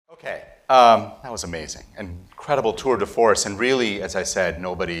Okay, that was amazing. Incredible tour de force, and really, as I said,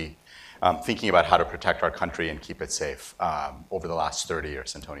 nobody thinking about how to protect our country and keep it safe over the last 30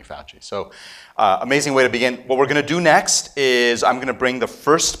 years in Tony Fauci. So amazing way to begin. What we're going to do next is I'm going to bring the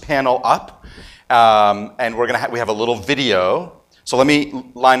first panel up, and we have a little video. So let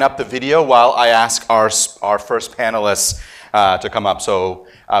me line up the video while I ask our first panelists to come up. So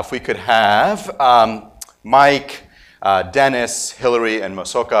if we could have Mike, Dennis, Hillary, and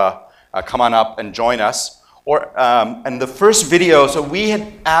Mosoka come on up and join us. And the first video, so we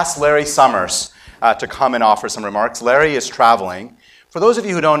had asked Larry Summers to come and offer some remarks. Larry is traveling. For those of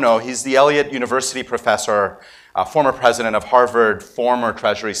you who don't know, he's the Elliott University professor, former president of Harvard, former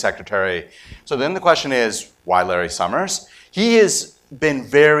Treasury Secretary. So then the question is, why Larry Summers? He has been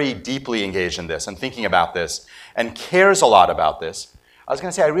very deeply engaged in this and thinking about this and cares a lot about this. I was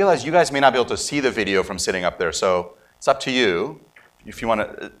going to say, I realize you guys may not be able to see the video from sitting up there, so it's up to you if you want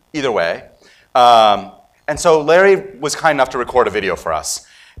to, either way. And so Larry was kind enough to record a video for us.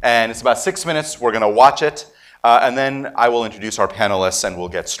 And it's about 6 minutes. We're going to watch it. And then I will introduce our panelists, and we'll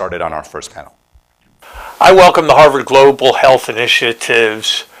get started on our first panel. I welcome the Harvard Global Health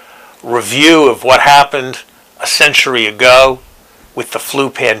Initiative's review of what happened a century ago with the flu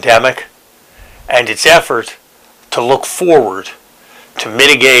pandemic and its effort to look forward to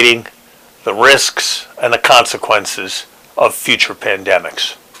mitigating the risks and the consequences of future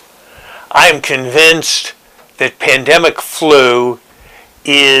pandemics. I am convinced that pandemic flu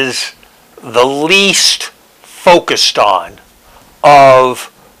is the least focused on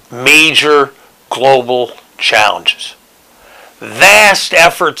of major global challenges. Vast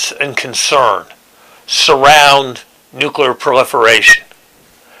efforts and concern surround nuclear proliferation.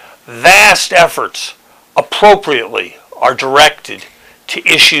 Vast efforts appropriately are directed to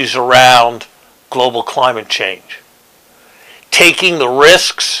issues around global climate change. Taking the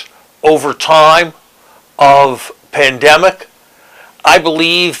risks over time of pandemic, I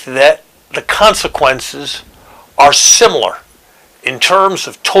believe that the consequences are similar in terms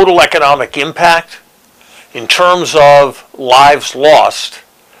of total economic impact, in terms of lives lost,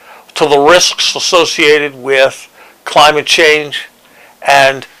 to the risks associated with climate change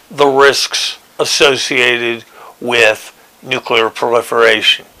and the risks associated with nuclear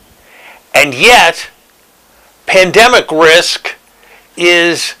proliferation. And yet, pandemic risk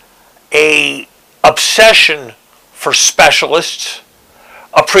is an obsession for specialists,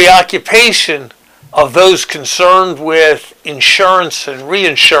 a preoccupation of those concerned with insurance and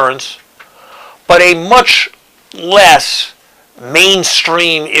reinsurance, but a much less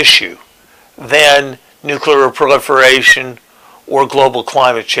mainstream issue than nuclear proliferation or global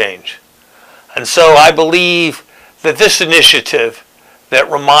climate change. And so I believe that this initiative that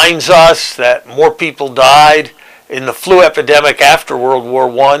reminds us that more people died in the flu epidemic after World War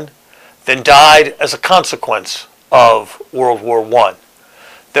I than died as a consequence of World War I,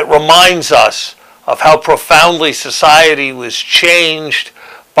 that reminds us of how profoundly society was changed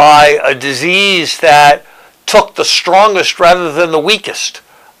by a disease that took the strongest rather than the weakest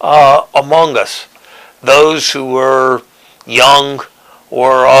among us, those who were young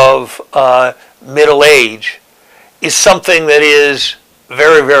or of middle age, is something that is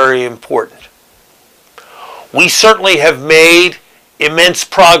very, very important. We certainly have made immense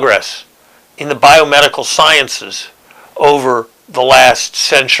progress in the biomedical sciences over the last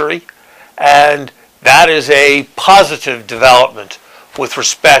century, and that is a positive development with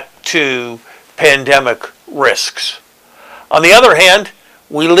respect to pandemic risks. On the other hand,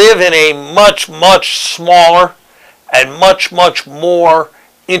 we live in a much, much smaller and much, much more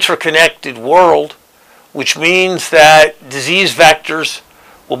interconnected world, which means that disease vectors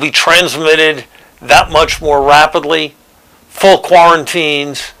will be transmitted that much more rapidly. Full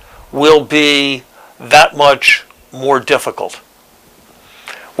quarantines will be that much more difficult.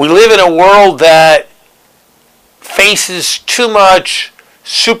 We live in a world that faces too much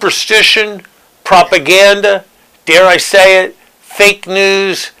superstition, propaganda, dare I say it, fake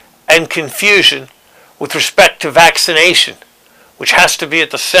news, and confusion with respect to vaccination, which has to be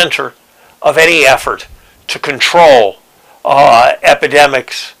at the center of any effort to control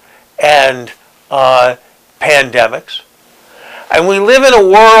epidemics and pandemics. And we live in a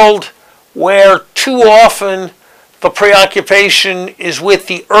world where too often the preoccupation is with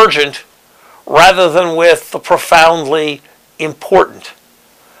the urgent rather than with the profoundly important.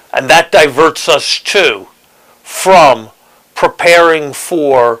 And that diverts us too from preparing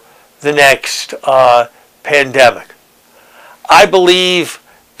for the next pandemic. I believe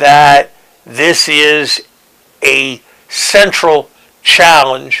that this is a central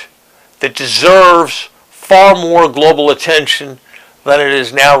challenge that deserves far more global attention than it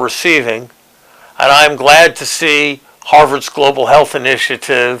is now receiving, and I'm glad to see Harvard's Global Health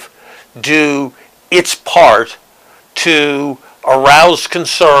Initiative do its part to arouse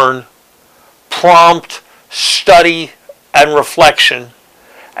concern, prompt study and reflection,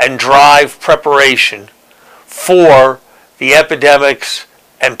 and drive preparation for the epidemics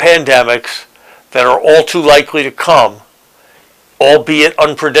and pandemics that are all too likely to come, albeit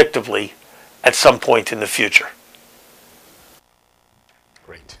unpredictably, at some point in the future.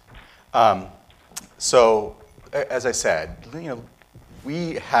 Great. So, as I said,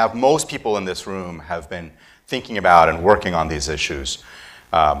 most people in this room have been thinking about and working on these issues.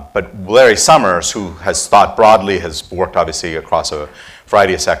 But Larry Summers, who has thought broadly, has worked obviously across a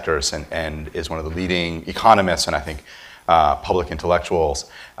variety of sectors and is one of the leading economists and I think public intellectuals,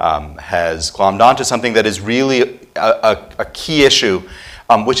 has glommed onto something that is really a key issue,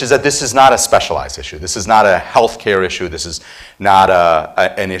 which is that this is not a specialized issue. This is not a healthcare issue. This is not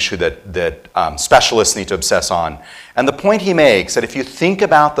an issue that specialists need to obsess on. And the point he makes that if you think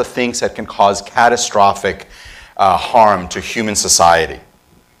about the things that can cause catastrophic harm to human society,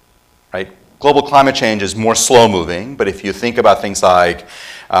 right? Global climate change is more slow-moving, but if you think about things like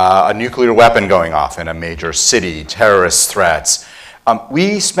a nuclear weapon going off in a major city, terrorist threats,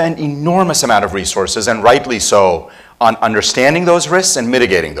 we spend enormous amount of resources, and rightly so, on understanding those risks and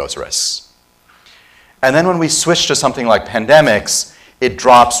mitigating those risks. And then when we switch to something like pandemics, it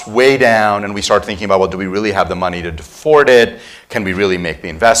drops way down, and we start thinking about, well, do we really have the money to afford it? Can we really make the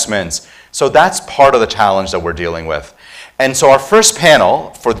investments? So that's part of the challenge that we're dealing with. And so our first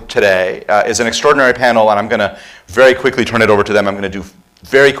panel for today is an extraordinary panel, and I'm going to very quickly turn it over to them. I'm going to do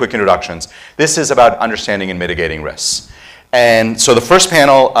very quick introductions. This is about understanding and mitigating risks. And so the first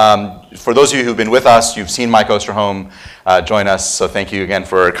panel, for those of you who've been with us, you've seen Mike Osterholm join us, so thank you again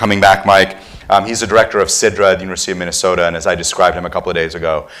for coming back, Mike. He's the director of CIDRAP at the University of Minnesota, and as I described him a couple of days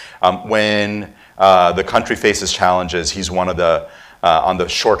ago, when the country faces challenges, he's one of the on the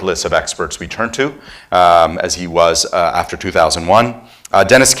short list of experts we turn to, as he was after 2001.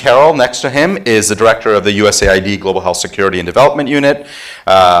 Dennis Carroll, next to him, is the director of the USAID Global Health Security and Development Unit,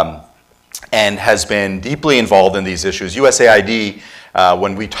 and has been deeply involved in these issues. USAID,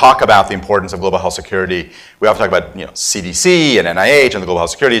 when we talk about the importance of global health security, we often talk about CDC and NIH and the global health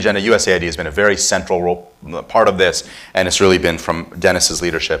security agenda. USAID has been a very central part of this, and it's really been from Dennis's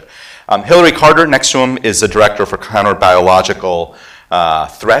leadership. Hillary Carter, next to him, is the director for counter-biological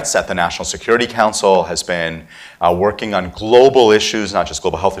threats at the National Security Council, has been working on global issues, not just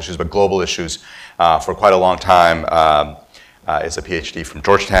global health issues, but global issues for quite a long time. Is a PhD from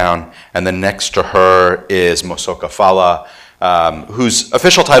Georgetown. And then next to her is Mosoka Fala, whose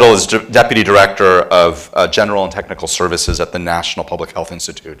official title is Deputy Director of General and Technical Services at the National Public Health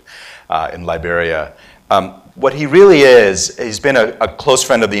Institute in Liberia. What he really is, he's been a close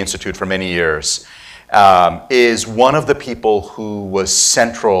friend of the Institute for many years, is one of the people who was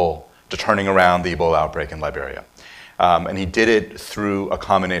central to turning around the Ebola outbreak in Liberia. And he did it through a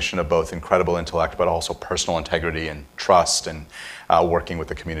combination of both incredible intellect, but also personal integrity and trust, and working with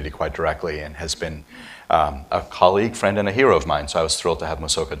the community quite directly, and has been a colleague, friend, and a hero of mine. So I was thrilled to have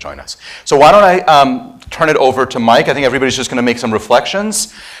Mosoka join us. So why don't I turn it over to Mike? I think everybody's just going to make some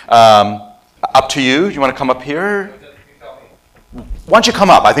reflections. Up to you. You want to come up here? Why don't you come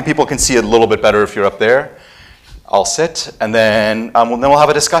up? I think people can see it a little bit better if you're up there. I'll sit, and then we'll have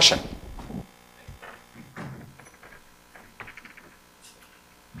a discussion.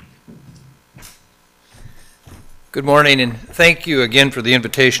 Good morning, and thank you again for the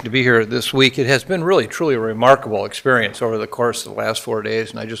invitation to be here this week. It has been really, truly a remarkable experience over the course of the last 4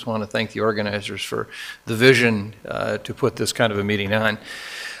 days, and I just want to thank the organizers for the vision to put this kind of a meeting on.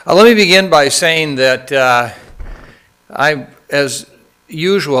 Let me begin by saying that I, as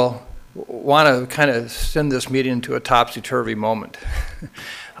usual, want to kind of send this meeting into a topsy-turvy moment.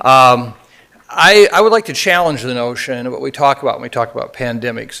 I would like to challenge the notion of what we talk about when we talk about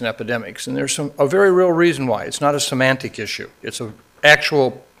pandemics and epidemics, and there's a very real reason why. It's not a semantic issue. It's an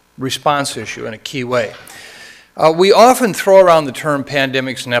actual response issue in a key way. We often throw around the term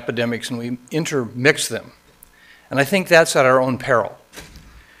pandemics and epidemics, and we intermix them, and I think that's at our own peril.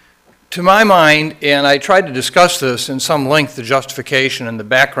 To my mind, and I tried to discuss this in some length, the justification and the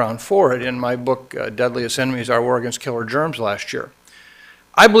background for it in my book, Deadliest Enemies, Our War Against Killer Germs, last year.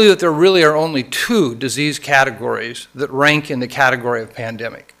 I believe that there really are only two disease categories that rank in the category of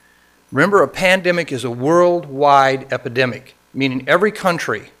pandemic. Remember, a pandemic is a worldwide epidemic, meaning every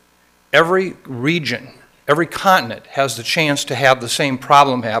country, every region, every continent has the chance to have the same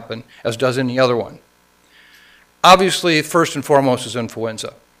problem happen as does any other one. Obviously, first and foremost is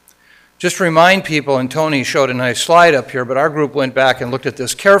influenza. Just to remind people, and Tony showed a nice slide up here, but our group went back and looked at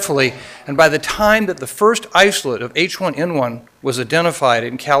this carefully, and by the time that the first isolate of H1N1 was identified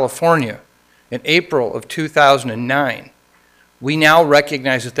in California in April of 2009, we now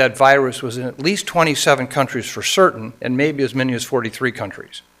recognize that that virus was in at least 27 countries for certain, and maybe as many as 43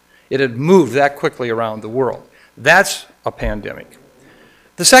 countries. It had moved that quickly around the world. That's a pandemic.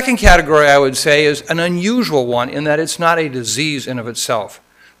 The second category, I would say, is an unusual one in that it's not a disease in of itself.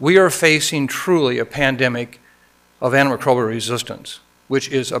 We are facing truly a pandemic of antimicrobial resistance, which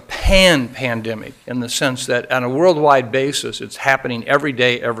is a pan-pandemic in the sense that on a worldwide basis, it's happening every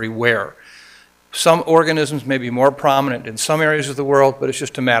day, everywhere. Some organisms may be more prominent in some areas of the world, but it's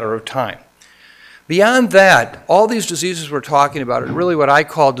just a matter of time. Beyond that, all these diseases we're talking about are really what I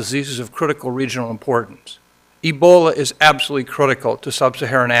call diseases of critical regional importance. Ebola is absolutely critical to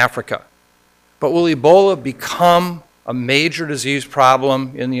sub-Saharan Africa. But will Ebola become a major disease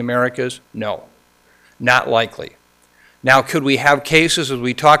problem in the Americas? No, not likely. Now, could we have cases, as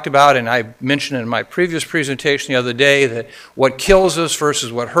we talked about, and I mentioned in my previous presentation the other day, that what kills us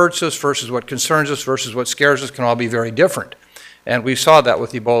versus what hurts us versus what concerns us versus what scares us can all be very different. And we saw that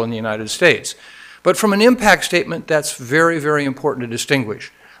with Ebola in the United States. But from an impact statement, that's very, very important to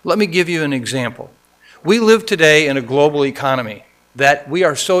distinguish. Let me give you an example. We live today in a global economy that we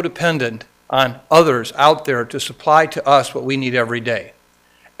are so dependent on others out there to supply to us what we need every day.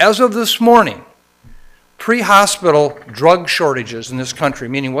 As of this morning, pre-hospital drug shortages in this country,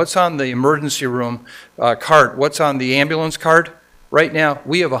 meaning what's on the emergency room cart, what's on the ambulance cart, right now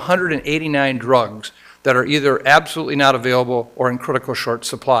we have 189 drugs that are either absolutely not available or in critical short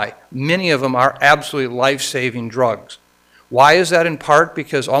supply. Many of them are absolutely life-saving drugs. Why is that? In part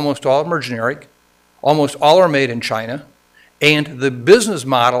because almost all of them are generic, almost all are made in China, and the business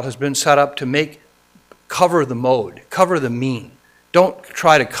model has been set up to cover the mode, cover the mean. Don't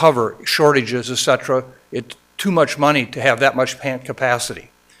try to cover shortages, etc. It's too much money to have that much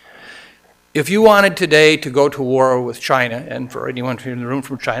capacity. If you wanted today to go to war with China, and for anyone in the room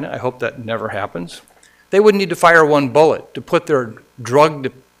from China, I hope that never happens, they wouldn't need to fire one bullet to put their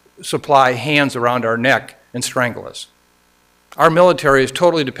drug supply hands around our neck and strangle us. Our military is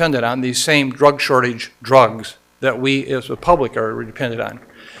totally dependent on these same drug shortage drugs that we as a public are dependent on.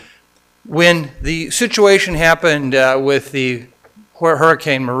 When the situation happened with the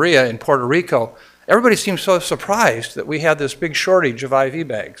Hurricane Maria in Puerto Rico, everybody seemed so surprised that we had this big shortage of IV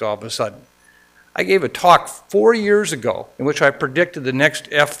bags all of a sudden. I gave a talk 4 years ago in which I predicted the next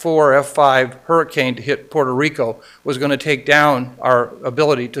F4, F5 hurricane to hit Puerto Rico was going to take down our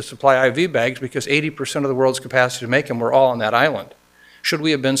ability to supply IV bags because 80% of the world's capacity to make them were all on that island. Should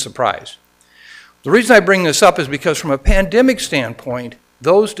we have been surprised? The reason I bring this up is because from a pandemic standpoint,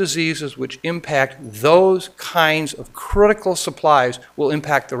 those diseases which impact those kinds of critical supplies will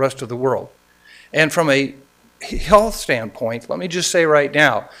impact the rest of the world. And from a health standpoint, let me just say right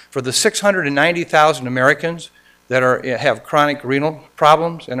now, for the 690,000 Americans that have chronic renal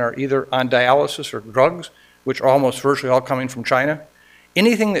problems and are either on dialysis or drugs, which are almost virtually all coming from China,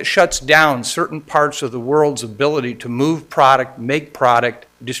 anything that shuts down certain parts of the world's ability to move product, make product,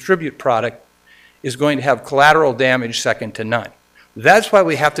 distribute product, is going to have collateral damage second to none. That's why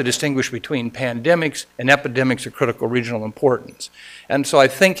we have to distinguish between pandemics and epidemics of critical regional importance. And so I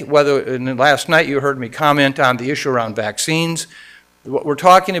think last night you heard me comment on the issue around vaccines. What we're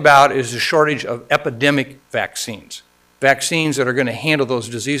talking about is a shortage of epidemic vaccines. Vaccines that are going to handle those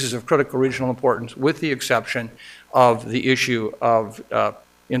diseases of critical regional importance with the exception of the issue of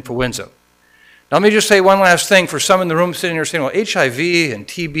influenza. Now let me just say one last thing for some in the room sitting here saying, well, HIV and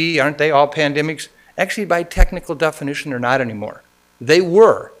TB, aren't they all pandemics? Actually, by technical definition, they're not anymore. They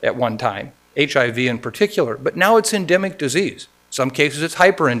were at one time, HIV in particular, but now it's endemic disease. Some cases it's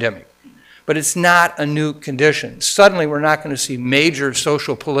hyperendemic, but it's not a new condition. Suddenly we're not going to see major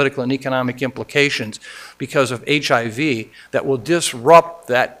social, political, and economic implications because of HIV that will disrupt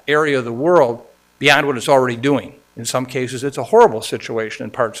that area of the world beyond what it's already doing. In some cases, it's a horrible situation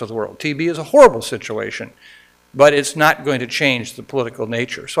in parts of the world. TB is a horrible situation, but it's not going to change the political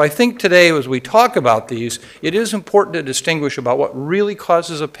nature. So I think today, as we talk about these, it is important to distinguish about what really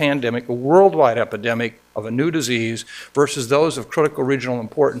causes a pandemic, a worldwide epidemic of a new disease, versus those of critical regional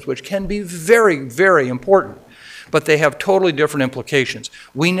importance, which can be very, very important, but they have totally different implications.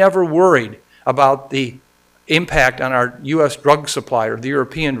 We never worried about the impact on our U.S. drug supply or the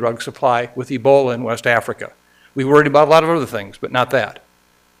European drug supply with Ebola in West Africa. We worried about a lot of other things, but not that.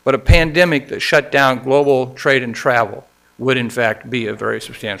 But a pandemic that shut down global trade and travel would, in fact, be a very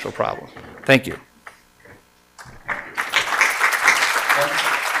substantial problem. Thank you.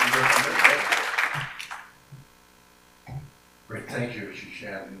 Great, thank you,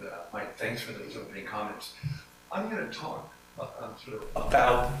 Shishan. Mike, Thanks for those opening comments. I'm going to talk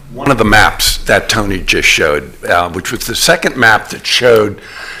about one of the maps that Tony just showed, which was the second map that showed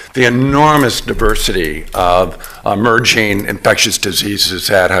the enormous diversity of emerging infectious diseases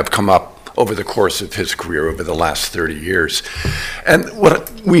that have come up over the course of his career over the last 30 years. And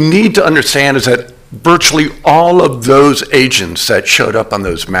what we need to understand is that virtually all of those agents that showed up on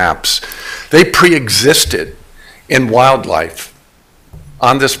those maps, they pre-existed in wildlife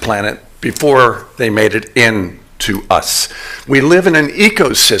on this planet before they made it into us. We live in an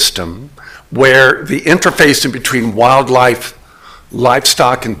ecosystem where the interface in between wildlife,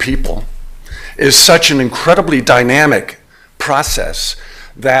 livestock, and people is such an incredibly dynamic process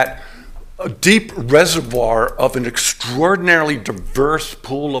that a deep reservoir of an extraordinarily diverse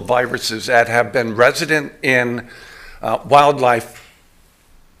pool of viruses that have been resident in wildlife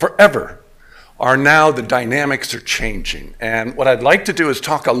forever are now, the dynamics are changing. And what I'd like to do is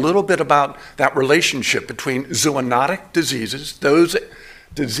talk a little bit about that relationship between zoonotic diseases, those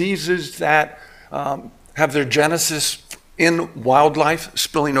diseases that have their genesis in wildlife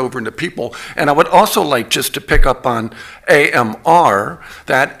spilling over into people. And I would also like just to pick up on AMR,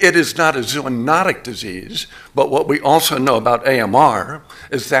 that it is not a zoonotic disease, but what we also know about AMR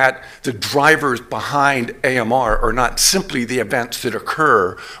is that the drivers behind AMR are not simply the events that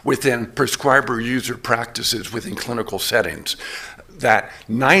occur within prescriber-user practices within clinical settings. That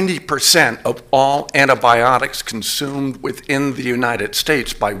 90% of all antibiotics consumed within the United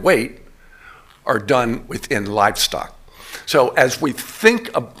States by weight are done within livestock. So as we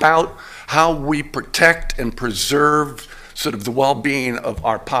think about how we protect and preserve sort of the well-being of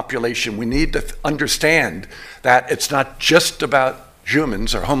our population, we need to understand that it's not just about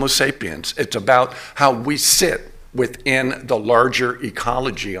humans or Homo sapiens, it's about how we sit within the larger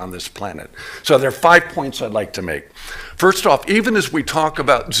ecology on this planet. So there are 5 points I'd like to make. First off, even as we talk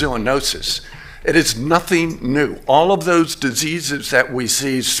about zoonosis, it is nothing new. All of those diseases that we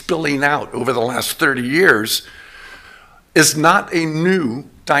see spilling out over the last 30 years is not a new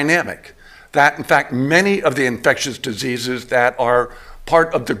dynamic. That, in fact, many of the infectious diseases that are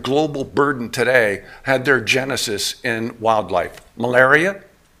part of the global burden today had their genesis in wildlife. Malaria,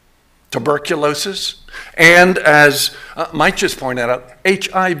 tuberculosis, and as Mike just pointed out,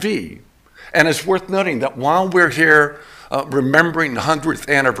 HIV. And it's worth noting that while we're here remembering the 100th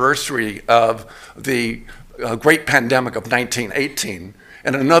anniversary of the great pandemic of 1918,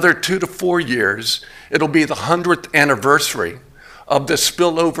 in another 2 to 4 years, it'll be the 100th anniversary of the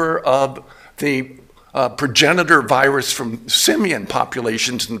spillover of the progenitor virus from simian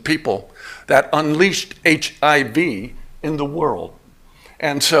populations and people that unleashed HIV in the world.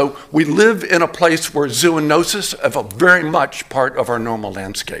 And so we live in a place where zoonosis is a very much part of our normal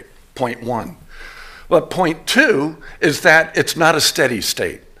landscape, point one. But point two is that it's not a steady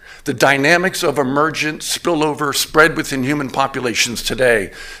state. The dynamics of emergent spillover spread within human populations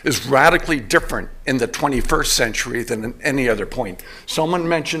today is radically different in the 21st century than at any other point. Someone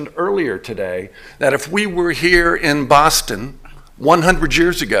mentioned earlier today that if we were here in Boston 100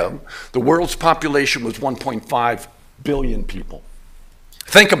 years ago, the world's population was 1.5 billion people.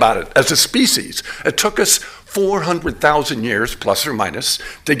 Think about it, as a species, it took us 400,000 years, plus or minus,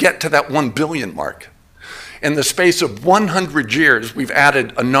 to get to that 1 billion mark. In the space of 100 years, we've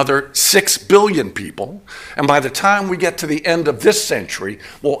added another 6 billion people, and by the time we get to the end of this century,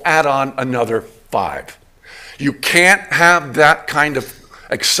 we'll add on another 5. You can't have that kind of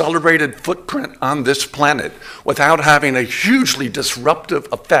accelerated footprint on this planet without having a hugely disruptive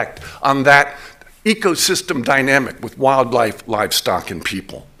effect on that ecosystem dynamic with wildlife, livestock, and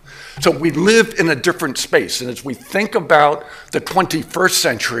people. So we live in a different space, and as we think about the 21st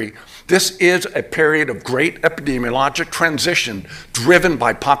century, this is a period of great epidemiologic transition driven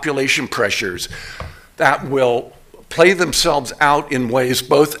by population pressures that will play themselves out in ways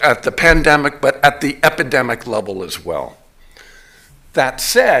both at the pandemic but at the epidemic level as well. That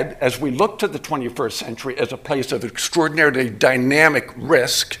said, as we look to the 21st century as a place of extraordinarily dynamic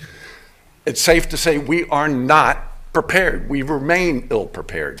risk, it's safe to say we are not prepared. We remain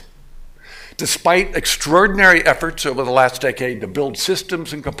ill-prepared. Despite extraordinary efforts over the last decade to build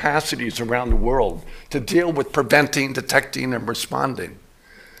systems and capacities around the world to deal with preventing, detecting, and responding,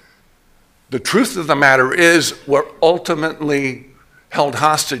 the truth of the matter is we're ultimately held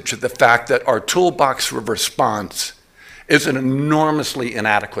hostage to the fact that our toolbox of response is an enormously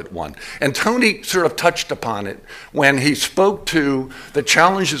inadequate one. And Tony sort of touched upon it when he spoke to the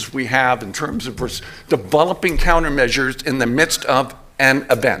challenges we have in terms of developing countermeasures in the midst of an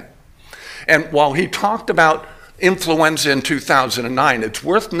event. And while he talked about influenza in 2009, it's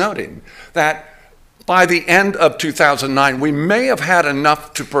worth noting that by the end of 2009, we may have had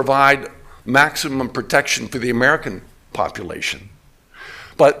enough to provide maximum protection for the American population.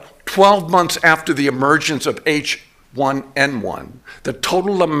 But 12 months after the emergence of H1N1, the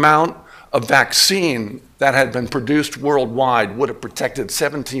total amount of vaccine that had been produced worldwide would have protected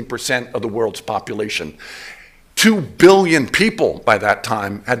 17% of the world's population. 2 billion people by that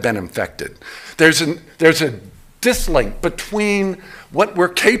time had been infected. There's a dislink between what we're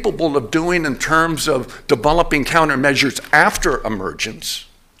capable of doing in terms of developing countermeasures after emergence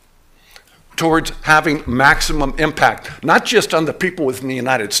towards having maximum impact, not just on the people within the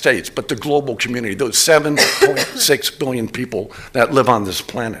United States, but the global community, those 7.6 billion people that live on this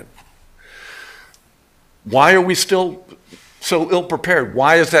planet. Why are we still so ill-prepared?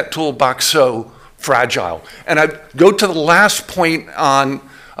 Why is that toolbox so fragile? And I go to the last point on,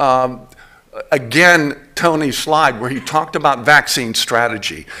 again, Tony's slide, where he talked about vaccine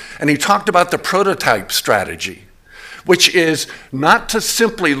strategy. And he talked about the prototype strategy, which is not to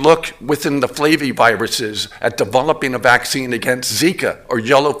simply look within the flaviviruses at developing a vaccine against Zika or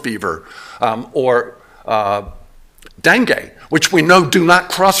yellow fever or dengue, which we know do not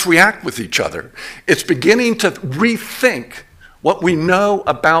cross-react with each other. It's beginning to rethink what we know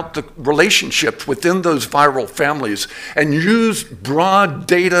about the relationships within those viral families and use broad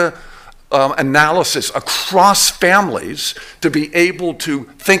data analysis across families to be able to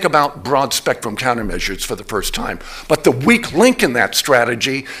think about broad spectrum countermeasures for the first time. But the weak link in that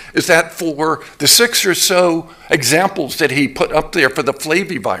strategy is that for the 6 or so examples that he put up there for the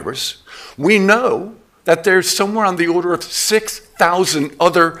flavivirus, we know that there's somewhere on the order of 6,000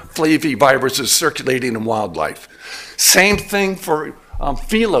 other flaviviruses circulating in wildlife. Same thing for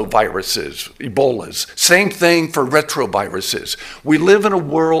filoviruses, Ebolas. Same thing for retroviruses. We live in a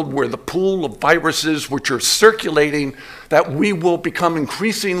world where the pool of viruses which are circulating that we will become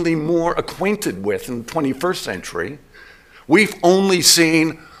increasingly more acquainted with in the 21st century, we've only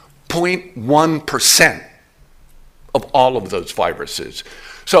seen 0.1% of all of those viruses.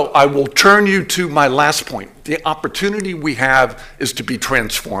 So I will turn you to my last point. The opportunity we have is to be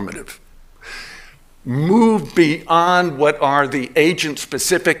transformative. Move beyond what are the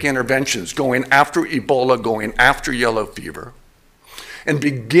agent-specific interventions, going after Ebola, going after yellow fever, and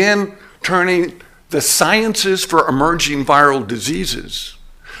begin turning the sciences for emerging viral diseases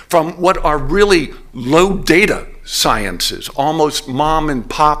from what are really low data sciences, almost mom and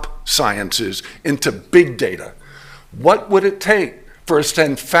pop sciences, into big data. What would it take for us to,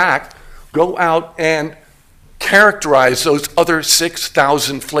 in fact, go out and characterize those other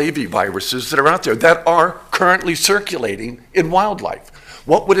 6,000 flaviviruses that are out there that are currently circulating in wildlife?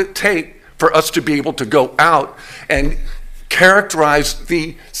 What would it take for us to be able to go out and characterize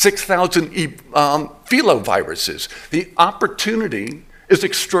the 6,000 filoviruses? The opportunity is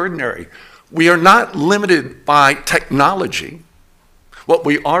extraordinary. We are not limited by technology. What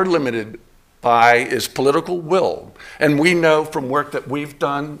we are limited by is political will. And we know from work that we've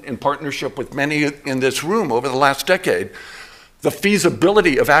done in partnership with many in this room over the last decade, the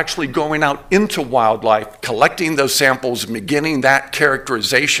feasibility of actually going out into wildlife, collecting those samples, and beginning that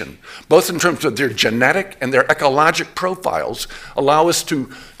characterization, both in terms of their genetic and their ecologic profiles, allow us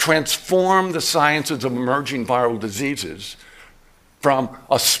to transform the sciences of emerging viral diseases from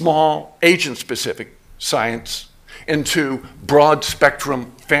a small agent-specific science into broad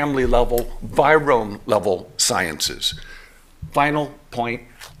spectrum, family level, virome level sciences. Final point,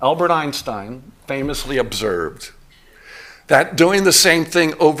 Albert Einstein famously observed that doing the same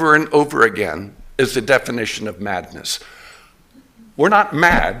thing over and over again is the definition of madness. We're not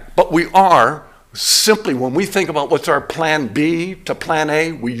mad, but we are simply, when we think about what's our plan B to plan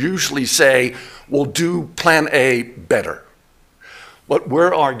A, we usually say, we'll do plan A better. What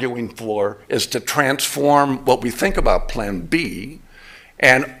we're arguing for is to transform what we think about Plan B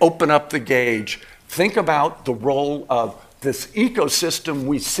and open up the gauge. Think about the role of this ecosystem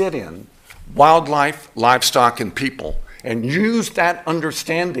we sit in, wildlife, livestock, and people, and use that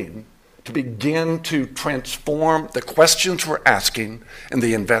understanding to begin to transform the questions we're asking and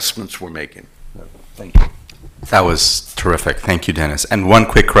the investments we're making. Thank you. That was terrific. Thank you, Dennis. And one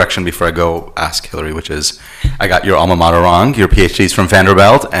quick correction before I go ask Hillary, which is, I got your alma mater wrong. Your PhD's from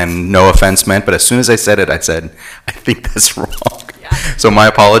Vanderbilt, and no offense meant, but as soon as I said it, I said, I think that's wrong. Yeah. So my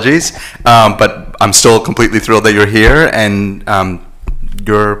apologies. But I'm still completely thrilled that you're here, and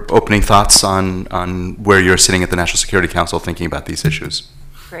your opening thoughts on where you're sitting at the National Security Council thinking about these issues.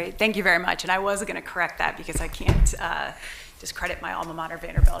 Great. Thank you very much. And I was going to correct that because I can't discredit my alma mater,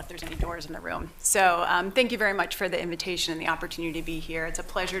 Vanderbilt, if there's any doors in the room. So thank you very much for the invitation and the opportunity to be here. It's a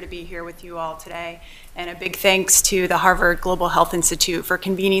pleasure to be here with you all today. And a big thanks to the Harvard Global Health Institute for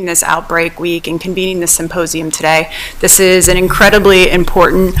convening this Outbreak Week and convening this symposium today. This is an incredibly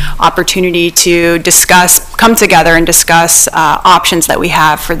important opportunity to discuss, come together and discuss options that we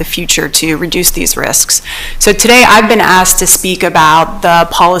have for the future to reduce these risks. So today I've been asked to speak about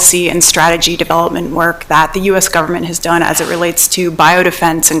the policy and strategy development work that the US government has done as it relates to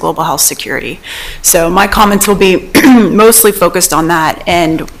biodefense and global health security. So my comments will be mostly focused on that,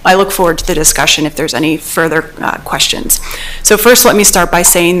 and I look forward to the discussion if there's any further questions. So first, let me start by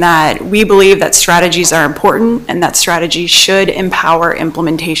saying that we believe that strategies are important and that strategies should empower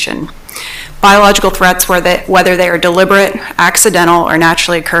implementation. Biological threats, whether they are deliberate, accidental, or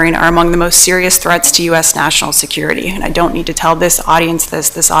naturally occurring, are among the most serious threats to US national security. And I don't need to tell this audience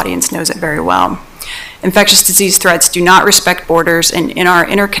this audience knows it very well. Infectious disease threats do not respect borders and in our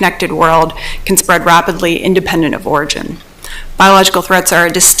interconnected world can spread rapidly independent of origin. Biological threats are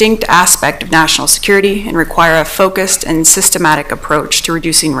a distinct aspect of national security and require a focused and systematic approach to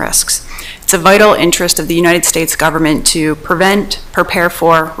reducing risks. It's a vital interest of the United States government to prevent, prepare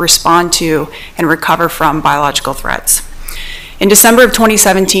for, respond to, and recover from biological threats. In December of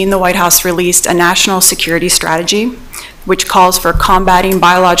 2017, the White House released a national security strategy which calls for combating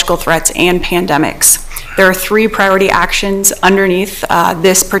biological threats and pandemics. There are 3 priority actions underneath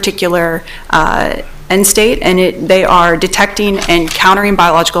this particular end state, and they are detecting and countering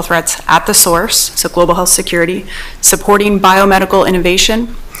biological threats at the source, so global health security, supporting biomedical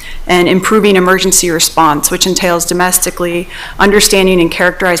innovation, and improving emergency response, which entails domestically understanding and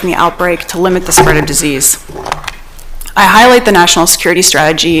characterizing the outbreak to limit the spread of disease. I highlight the national security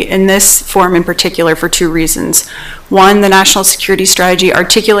strategy in this form in particular for 2 reasons. One, the national security strategy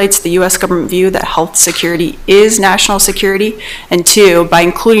articulates the US government view that health security is national security, and 2, by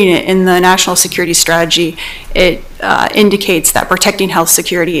including it in the national security strategy, it indicates that protecting health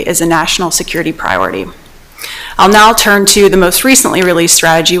security is a national security priority. I'll now turn to the most recently released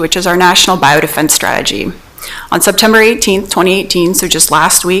strategy, which is our national biodefense strategy. On September 18th, 2018, so just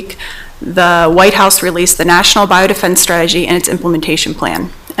last week, the White House released the National Biodefense Strategy and its implementation plan.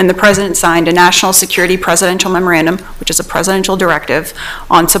 And the President signed a National Security Presidential Memorandum, which is a presidential directive,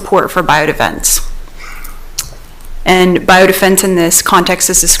 on support for biodefense. And biodefense in this context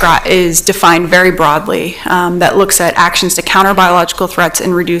is defined very broadly, that looks at actions to counter biological threats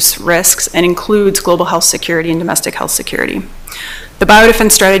and reduce risks, and includes global health security and domestic health security. The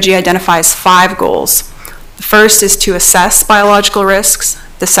biodefense strategy identifies 5 goals. The first is to assess biological risks.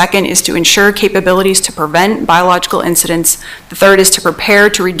 The second is to ensure capabilities to prevent biological incidents. The third is to prepare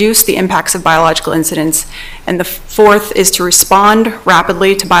to reduce the impacts of biological incidents. And the fourth is to respond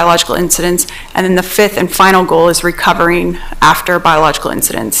rapidly to biological incidents. And then the 5th and final goal is recovering after biological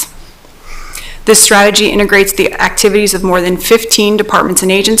incidents. This strategy integrates the activities of more than 15 departments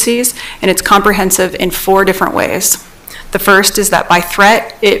and agencies, and it's comprehensive in 4 different ways. The first is that by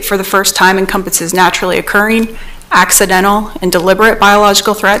threat, it for the first time encompasses naturally occurring, accidental, and deliberate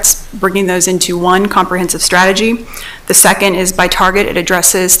biological threats, bringing those into one comprehensive strategy. The second is by target, it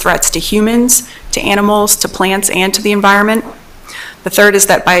addresses threats to humans, to animals, to plants, and to the environment. The third is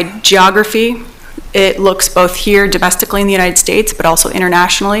that by geography, it looks both here domestically in the United States, but also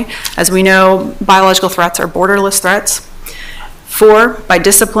internationally. As we know, biological threats are borderless threats. 4, by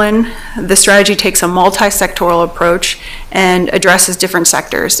discipline, the strategy takes a multi-sectoral approach and addresses different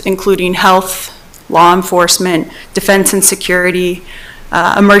sectors, including health, law enforcement, defense and security,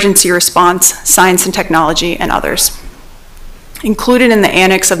 emergency response, science and technology, and others. Included in the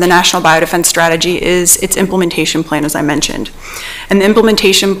annex of the National Biodefense Strategy is its implementation plan, as I mentioned. And the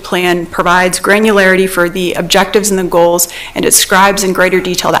implementation plan provides granularity for the objectives and the goals and describes in greater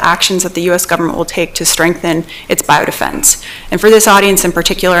detail the actions that the US government will take to strengthen its biodefense. And for this audience in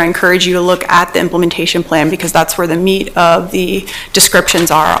particular, I encourage you to look at the implementation plan because that's where the meat of the descriptions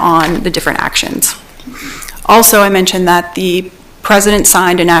are on the different actions. Also, I mentioned that the President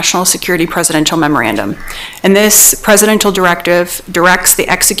signed a National Security Presidential Memorandum. And this presidential directive directs the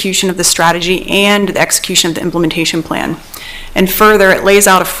execution of the strategy and the execution of the implementation plan. And further, it lays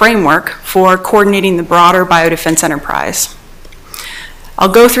out a framework for coordinating the broader biodefense enterprise.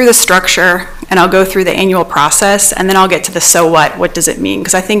 I'll go through the structure and I'll go through the annual process, and then I'll get to the so what does it mean?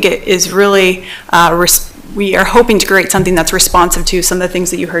 Because I think it is really we are hoping to create something that's responsive to some of the things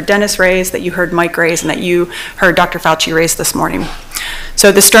that you heard Dennis raise, that you heard Mike raise, and that you heard Dr. Fauci raise this morning.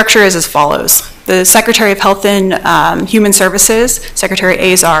 So the structure is as follows. The Secretary of Health and Human Services, Secretary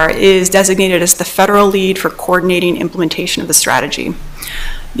Azar, is designated as the federal lead for coordinating implementation of the strategy.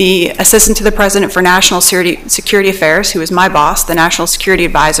 The Assistant to the President for National Security Affairs, who is my boss, the National Security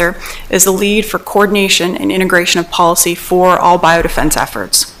Advisor, is the lead for coordination and integration of policy for all biodefense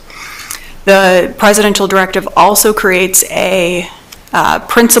efforts. The presidential directive also creates a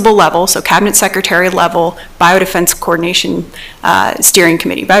principal level, so cabinet secretary level, biodefense coordination steering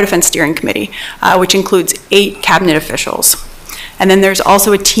committee, biodefense steering committee, which includes 8 cabinet officials. And then there's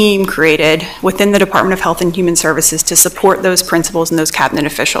also a team created within the Department of Health and Human Services to support those principals and those cabinet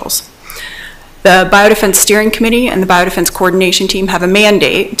officials. The Biodefense Steering Committee and the Biodefense Coordination Team have a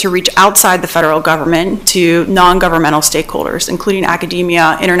mandate to reach outside the federal government to non-governmental stakeholders, including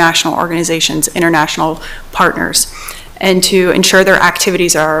academia, international organizations, international partners, and to ensure their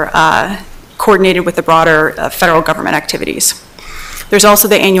activities are coordinated with the broader federal government activities. There's also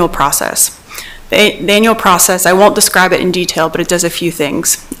the annual process. The annual process, I won't describe it in detail, but it does a few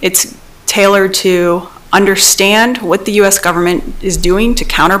things. It's tailored to understand what the U.S. government is doing to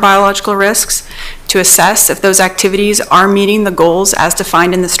counter biological risks, to assess if those activities are meeting the goals as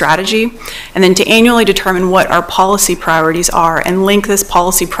defined in the strategy, and then to annually determine what our policy priorities are and link this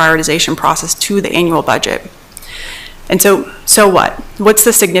policy prioritization process to the annual budget. And so what? What's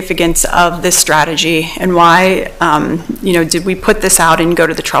the significance of this strategy, and why did we put this out and go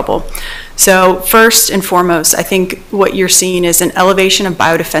to the trouble? So first and foremost, I think what you're seeing is an elevation of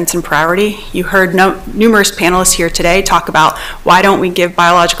biodefense and priority. You heard numerous panelists here today talk about why don't we give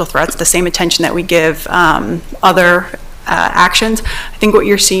biological threats the same attention that we give other actions. I think what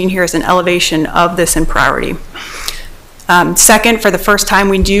you're seeing here is an elevation of this in priority. Second, for the first time,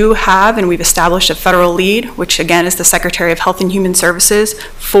 we do have, and we've established a federal lead, which again is the Secretary of Health and Human Services,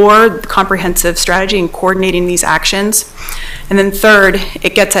 for the comprehensive strategy and coordinating these actions. And then third,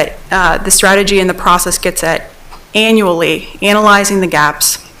 it gets at, the strategy and the process gets at annually analyzing the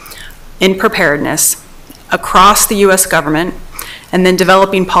gaps in preparedness across the U.S. government, and then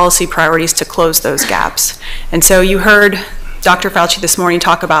developing policy priorities to close those gaps. And so you heard Dr. Fauci this morning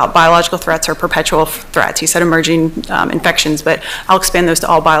talk about biological threats or perpetual threats. He said emerging infections, but I'll expand those to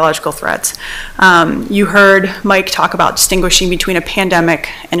all biological threats. You heard Mike talk about distinguishing between a pandemic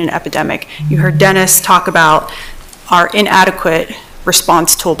and an epidemic. You heard Dennis talk about our inadequate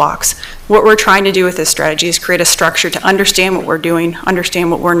response toolbox. What we're trying to do with this strategy is create a structure to understand what we're doing,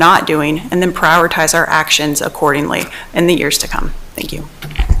 understand what we're not doing, and then prioritize our actions accordingly in the years to come. Thank you.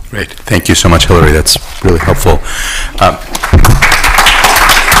 Great. Thank you so much, Hillary. That's really helpful.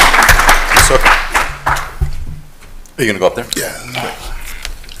 So, are you going to go up there? Yeah.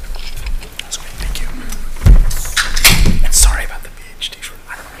 That's great. Thank you. And sorry about the PhD.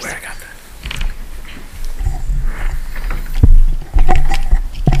 I don't know where I got that.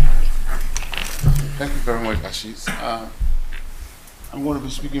 Thank you very much, Ashish. I'm going to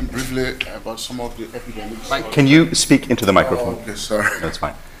be speaking briefly about some of the epidemics. Can you speak into the microphone? Okay, sorry. That's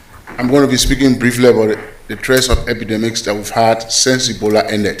fine. I'm going to be speaking briefly about the threats of epidemics that we've had since Ebola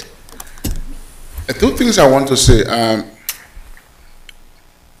ended. Two things I want to say.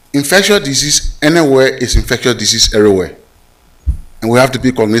 Infectious disease anywhere is infectious disease everywhere. And we have to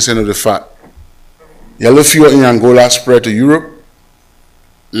be cognizant of the fact. Yellow fever in Angola spread to Europe.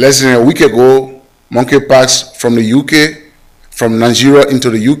 Less than a week ago, monkeypox from the UK, from Nigeria into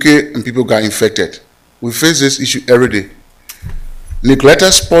the UK, and people got infected. We face this issue every day.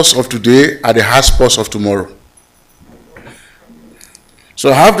 Neglected spots of today are the hard spots of tomorrow.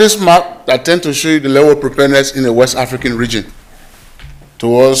 So I have this map that tends to show you the level of preparedness in the West African region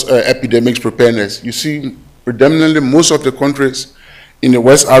towards epidemics preparedness. You see predominantly most of the countries in the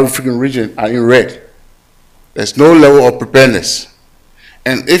West African region are in red. There's no level of preparedness.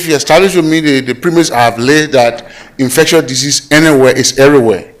 And if you establish with me the premise I have laid that infectious disease anywhere is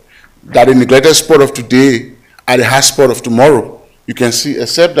everywhere, that the neglected spot of today are the hard spot of tomorrow, you can see,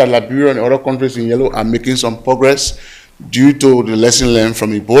 except that Liberia and other countries in yellow are making some progress due to the lesson learned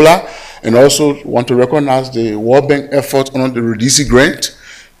from Ebola, and also want to recognize the World Bank effort on the REDC grant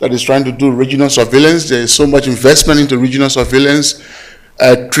that is trying to do regional surveillance. There is so much investment into regional surveillance.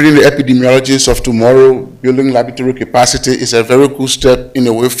 Treating the epidemiologists of tomorrow, building laboratory capacity is a very good step in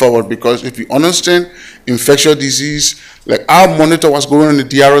the way forward, because if you understand infectious disease, like our monitor what's going on in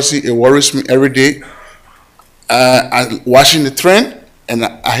the DRC, it worries me every day. I'm watching the trend, and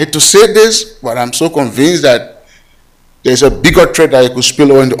I hate to say this, but I'm so convinced that there's a bigger threat that it could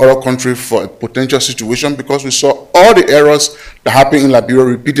spill over into other countries for a potential situation, because we saw all the errors that happened in Liberia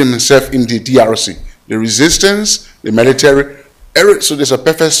repeating themselves in the DRC. The resistance, the military, so there's a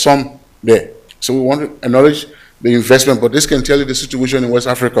perfect sum there. So we want to acknowledge the investment, but this can tell you the situation in West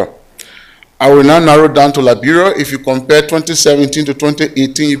Africa. I will now narrow down to Liberia. If you compare 2017 to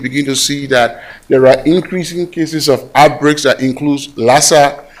 2018, you begin to see that there are increasing cases of outbreaks that includes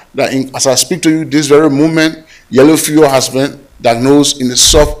Lassa, that as I speak to you this very moment, yellow fever has been diagnosed in the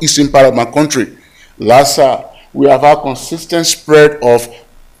southeastern part of my country. Lassa, we have had consistent spread of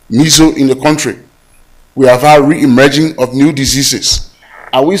measles in the country. We have had re-emerging of new diseases.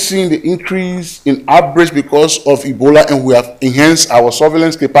 Are we seeing the increase in outbreaks because of Ebola, and we have enhanced our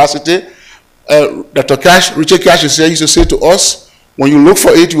surveillance capacity? Dr. Cash, Richard Cash used to say to us, when you look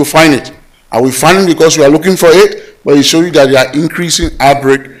for it, you will find it. Are we finding because we are looking for it? But it shows you that they are increasing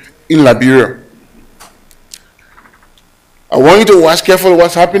outbreak in Liberia. I want you to watch carefully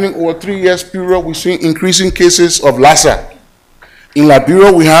what's happening over 3 years period. We're seeing increasing cases of Lassa. In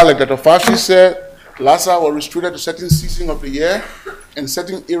Liberia, we have, like Dr. Fauci said, Lassa was restricted to certain seasons of the year and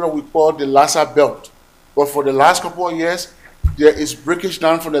certain area we call the Lassa belt. But for the last couple of years, there is breakage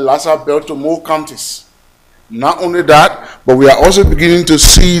down from the Lassa belt to more counties. Not only that, but we are also beginning to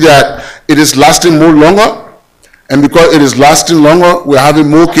see that it is lasting more longer, and because it is lasting longer, we're having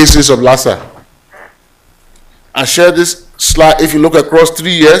more cases of Lassa. I share this slide. If you look across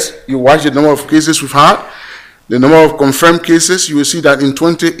 3 years, you watch the number of cases we've had, the number of confirmed cases, you will see that in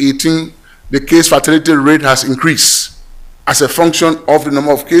 2018, the case fatality rate has increased as a function of the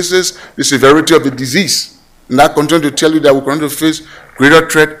number of cases, the severity of the disease. And that continues to tell you that we're going to face greater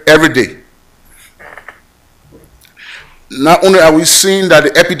threat every day. Not only are we seeing that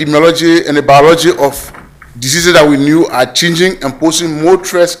the epidemiology and the biology of diseases that we knew are changing and posing more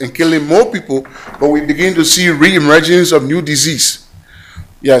threats and killing more people, but we begin to see re-emergence of new disease.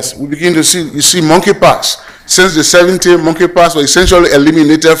 Yes, we begin to see, you see monkeypox. Since the 70s, monkeypox was essentially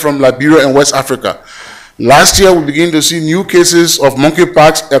eliminated from Liberia and West Africa. Last year, we begin to see new cases of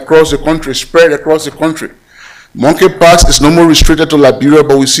monkeypox across the country, spread across the country. Monkeypox is no more restricted to Liberia,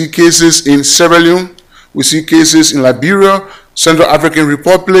 but we see cases in Sierra Leone, we see cases in Liberia, Central African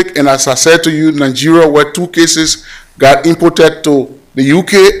Republic, and as I said to you, Nigeria, where 2 cases got imported to the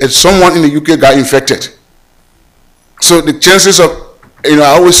UK, and someone in the UK got infected. So the chances of, I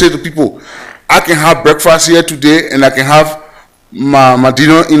always say to people, I can have breakfast here today, and I can have my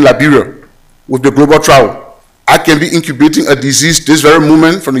dinner in Liberia with the global travel. I can be incubating a disease this very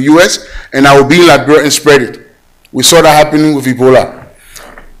moment from the US, and I will be in Liberia and spread it. We saw that happening with Ebola.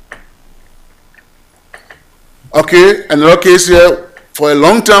 Okay, another case here. For a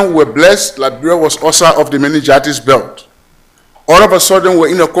long time, we were blessed. Liberia was also of the meningitis belt. All of a sudden, we're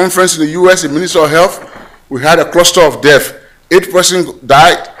in a conference in the US, the Minister of Health. We had a cluster of death. 8 persons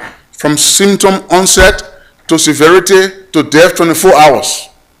died from symptom onset to severity to death 24 hours.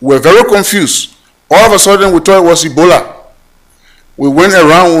 We were very confused. All of a sudden, we thought it was Ebola. We went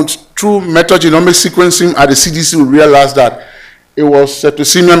around through metagenomic sequencing at the CDC. We realized that it was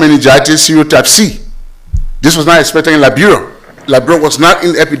septicemia meningitis serotype C. This was not expected in Liberia. Liberia was not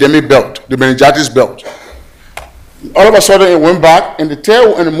in the epidemic belt, the meningitis belt. All of a sudden, it went back, and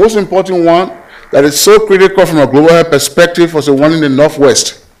the most important one that is so critical from a global health perspective was the one in the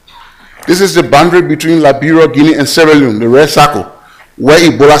northwest. This is the boundary between Liberia, Guinea, and Sierra Leone, the red circle, where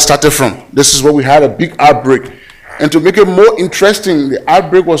Ebola started from. This is where we had a big outbreak. And to make it more interesting, the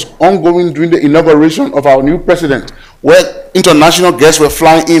outbreak was ongoing during the inauguration of our new president, where international guests were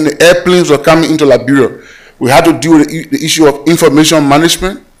flying in, the airplanes were coming into Liberia. We had to deal with the issue of information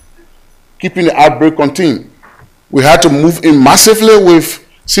management, keeping the outbreak contained. We had to move in massively with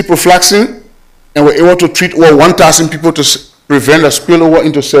ciprofloxacin, and were able to treat over 1,000 people to prevent a spillover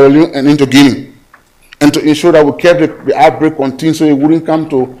into Sierra Leone and into Guinea, and to ensure that we kept the outbreak contained so it wouldn't come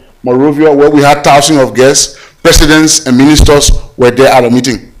to Monrovia, where we had thousands of guests, presidents and ministers were there at a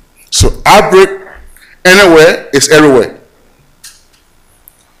meeting. So outbreak anywhere is everywhere.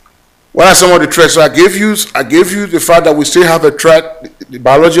 What are some of the threats? So I gave you the fact that we still have a threat. The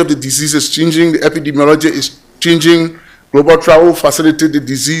biology of the disease is changing. The epidemiology is changing. Global travel facilitates the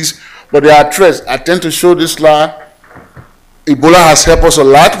disease. But there are threats. I tend to show this slide. Ebola has helped us a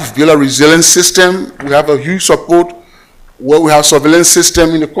lot. We've built a resilient system. We have a huge support where we have surveillance system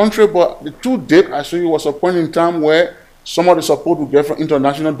in the country. But the true dip I show you was a point in time where some of the support we get from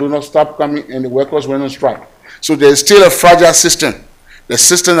international donors stopped coming and the workers went on strike. So there is still a fragile system. The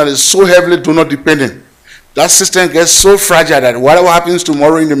system that is so heavily donor dependent. That system gets so fragile that whatever happens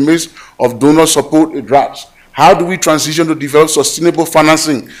tomorrow in the midst of donor support, it drops. How do we transition to develop sustainable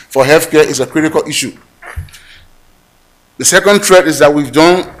financing for healthcare is a critical issue. The second threat is that we've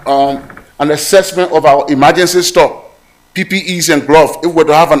done an assessment of our emergency stock, PPEs and gloves. If we were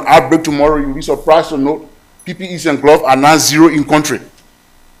to have an outbreak tomorrow, you'll be surprised to note PPEs and gloves are now zero in country.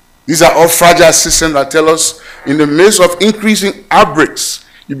 These are all fragile systems that tell us in the midst of increasing outbreaks,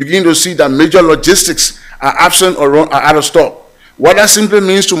 you begin to see that major logistics are absent or are out of stock. What that simply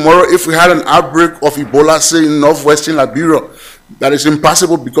means tomorrow, if we had an outbreak of Ebola, say in northwestern Liberia, that is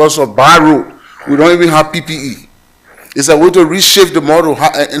impossible because of bad road. We don't even have PPE. It's a way to reshape the model,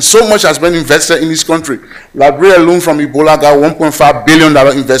 and so much has been invested in this country. Liberia alone from Ebola got $1.5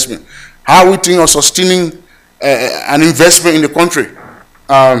 billion investment. How are we thinking of sustaining an investment in the country?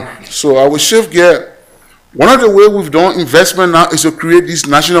 So I will shift gear. One of the ways we've done investment now is to create these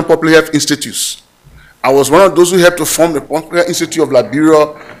national public health institutes. I was one of those who helped to form the Public Health Institute of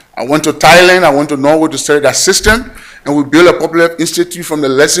Liberia. I went to Thailand, I went to Norway to study that system, and we built a public health institute from the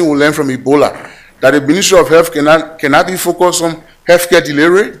lesson we learned from Ebola, that the Ministry of Health cannot be focused on healthcare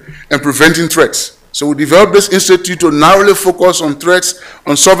delivery and preventing threats. So we developed this institute to narrowly focus on threats,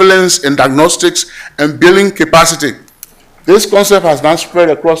 on surveillance and diagnostics, and building capacity. This concept has now spread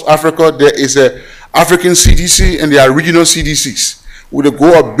across Africa. There is an African CDC and there are regional CDCs with the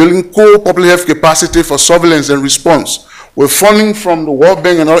goal of building core public health capacity for surveillance and response. With funding from the World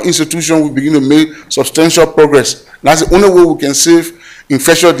Bank and other institutions, we begin to make substantial progress. That's the only way we can save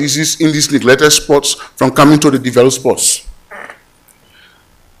infectious disease in these neglected spots from coming to the developed spots.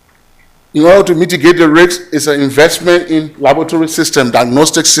 In order to mitigate the risks, it's an investment in laboratory system,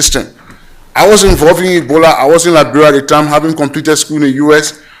 diagnostic system. I was involved in Ebola. I was in Liberia at the time, having completed school in the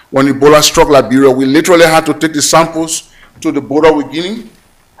US when Ebola struck Liberia. We literally had to take the samples to the border with Guinea,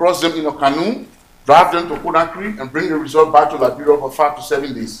 cross them in a canoe, drive them to Conakry, and bring the result back to Liberia for 5 to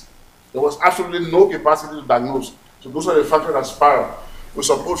 7 days. There was absolutely no capacity to diagnose. So those are the factors that spiral. With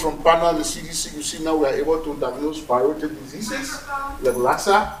support from partners, the CDC, you see now we are able to diagnose priority diseases like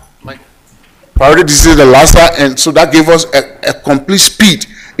Lassa, priority diseases like Lassa, and so that gave us a complete speed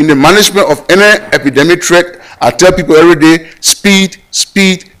in the management of any epidemic threat. I tell people every day, speed,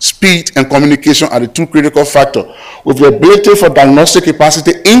 speed, speed, and communication are the two critical factors. With the ability for diagnostic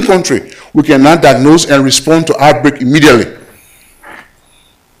capacity in country, we can now diagnose and respond to outbreak immediately.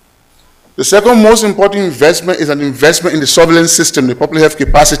 The second most important investment is an investment in the surveillance system, the public health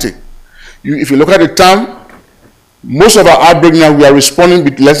capacity. If you look at the time, most of our outbreak now, we are responding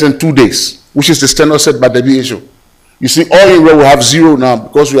with less than 2 days, which is the standard set by WHO. You see, all in where we have 0 now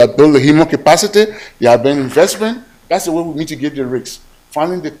because we have built the human capacity, there have been investment. That's the way we mitigate the risks.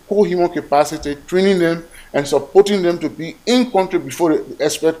 Finding the core human capacity, training them, and supporting them to be in country before the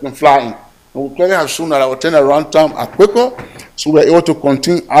expert can fly in. And we clearly have shown that our turnaround time are quicker, so we're able to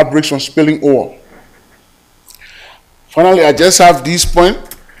contain outbreaks from spilling over. Finally, I just have this point.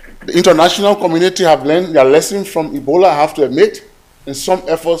 The international community have learned their lesson from Ebola, I have to admit, and some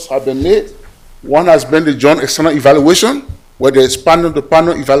efforts have been made. One has been the joint external evaluation, where there is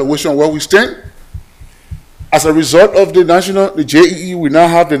panel-to-panel evaluation where we stand. As a result of the JEE, we now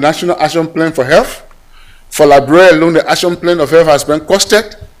have the National Action Plan for Health. For Liberia alone, the Action Plan of Health has been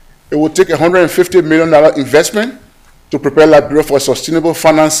costed. It will take a $150 million investment to prepare Liberia for sustainable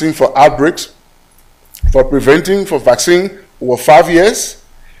financing for outbreaks, for preventing, for vaccine over 5 years.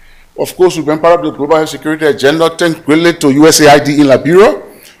 Of course, we've been part of the Global Health Security Agenda, thanks greatly to USAID in Liberia.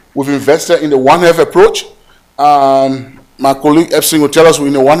 We've invested in the One Health approach. My colleague Epstein will tell us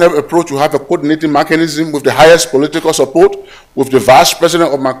in the One Health approach, we have a coordinating mechanism with the highest political support, with the vice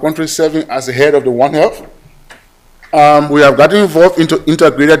president of my country serving as the head of the One Health. We have gotten involved into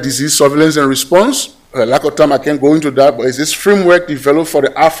integrated disease surveillance and response. Lack of time, I can't go into that, but it's this framework developed for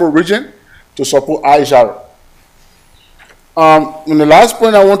the Afro region to support IHR. And the last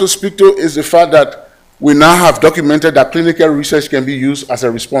point I want to speak to is the fact that we now have documented that clinical research can be used as a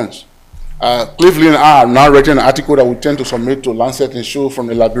response. Cleveland and I have now written an article that we tend to submit to Lancet and show from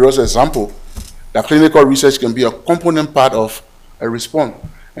the Liberia's example that clinical research can be a component part of a response.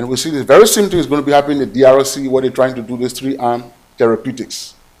 And we see the very same thing is going to be happening in the DRC where they're trying to do this 3-arm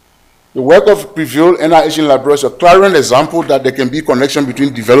therapeutics. The work of Prevail NIH in Liberia is a clarion example that there can be a connection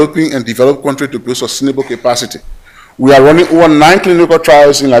between developing and developed countries to build sustainable capacity. We are running over 9 clinical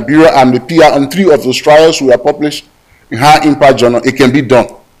trials in Liberia, and the PR on 3 of those trials we are published in high impact journal. It can be done.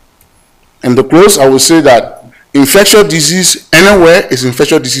 And to close, I will say that infectious disease anywhere is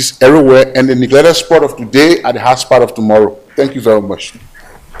infectious disease everywhere, and the neglected spot of today are the hot spot of tomorrow. Thank you very much.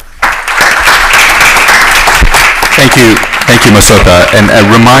 Thank you, Masota. And a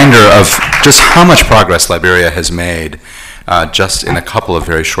reminder of just how much progress Liberia has made just in a couple of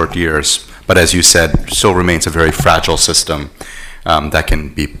very short years. But as you said, still remains a very fragile system that can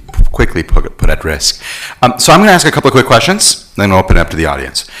be quickly put at risk. So I'm going to ask a couple of quick questions, then I'll open it up to the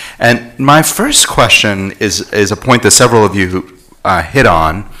audience. And my first question is a point that several of you hit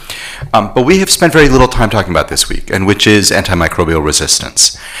on, but we have spent very little time talking about this week, and which is antimicrobial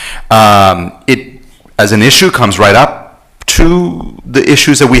resistance. It, as an issue, comes right up to the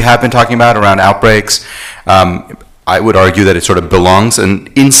issues that we have been talking about around outbreaks. I would argue that it sort of belongs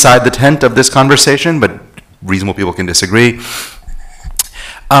inside the tent of this conversation, but reasonable people can disagree.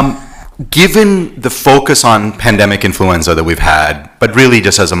 Given the focus on pandemic influenza that we've had, but really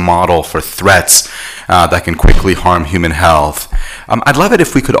just as a model for threats that can quickly harm human health, I'd love it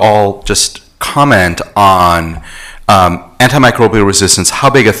if we could all just comment on antimicrobial resistance, how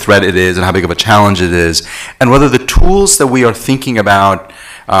big a threat it is and how big of a challenge it is, and whether the tools that we are thinking about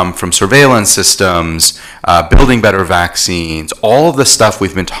from surveillance systems, building better vaccines, all of the stuff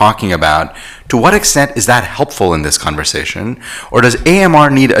we've been talking about, to what extent is that helpful in this conversation? Or does AMR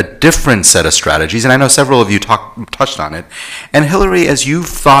need a different set of strategies? And I know several of you touched on it. And Hillary, as you've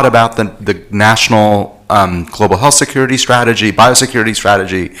thought about the national global health security strategy, biosecurity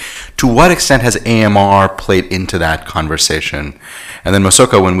strategy, to what extent has AMR played into that conversation? And then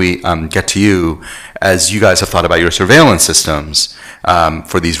Mosoko, when we get to you, as you guys have thought about your surveillance systems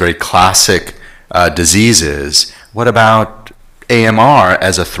for these very classic diseases, what about AMR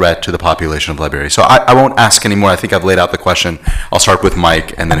as a threat to the population of Liberia? So I won't ask anymore. I think I've laid out the question. I'll start with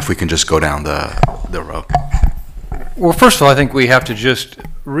Mike, and then if we can just go down the row. Well, first of all, I think we have to just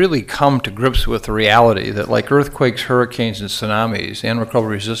really come to grips with the reality that, like earthquakes, hurricanes, and tsunamis, antimicrobial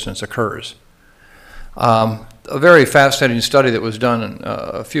resistance occurs. A very fascinating study that was done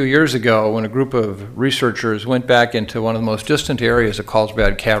a few years ago when a group of researchers went back into one of the most distant areas of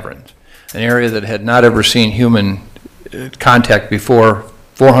Carlsbad Caverns, an area that had not ever seen human contact before,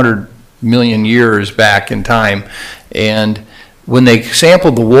 400 million years back in time. And when they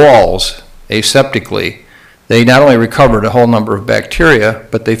sampled the walls aseptically, they not only recovered a whole number of bacteria,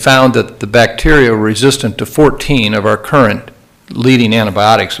 but they found that the bacteria were resistant to 14 of our current leading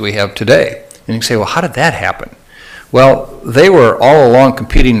antibiotics we have today. And you say, well, how did that happen? Well, they were all along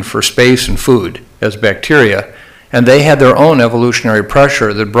competing for space and food as bacteria, and they had their own evolutionary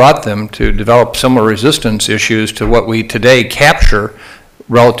pressure that brought them to develop similar resistance issues to what we today capture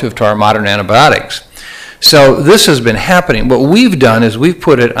relative to our modern antibiotics. So this has been happening. What we've done is we've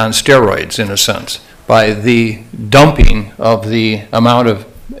put it on steroids, in a sense, by the dumping of the amount of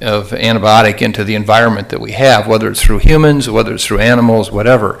antibiotic into the environment that we have, whether it's through humans, whether it's through animals,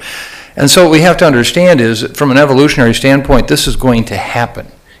 whatever. And so what we have to understand is, from an evolutionary standpoint, this is going to happen.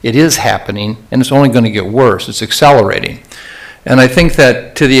 It is happening, and it's only going to get worse. It's accelerating. And I think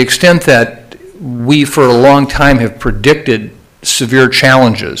that to the extent that we, for a long time, have predicted severe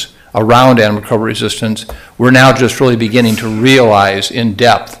challenges around antimicrobial resistance, we're now just really beginning to realize in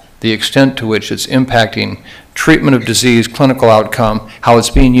depth the extent to which it's impacting treatment of disease, clinical outcome, how it's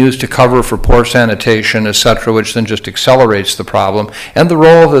being used to cover for poor sanitation, et cetera, which then just accelerates the problem, and the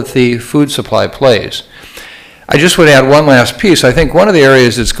role that the food supply plays. I just would add one last piece. I think one of the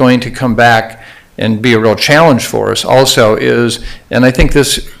areas that's going to come back and be a real challenge for us also is, and I think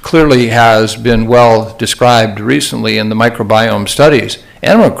this clearly has been well described recently in the microbiome studies,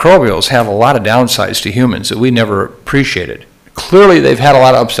 antimicrobials have a lot of downsides to humans that we never appreciated. Clearly, they've had a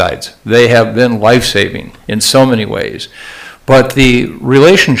lot of upsides. They have been life-saving in so many ways. But the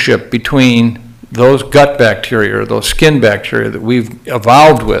relationship between those gut bacteria, or those skin bacteria that we've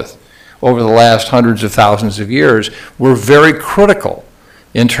evolved with over the last hundreds of thousands of years, were very critical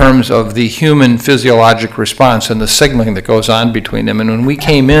in terms of the human physiologic response and the signaling that goes on between them. And when we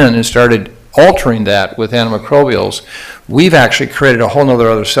came in and started altering that with antimicrobials, we've actually created a whole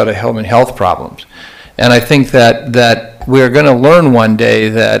other set of human health problems. And I think that we're going to learn one day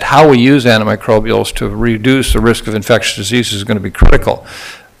that how we use antimicrobials to reduce the risk of infectious diseases is going to be critical.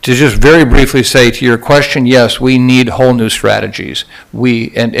 To just very briefly say to your question, yes, we need whole new strategies.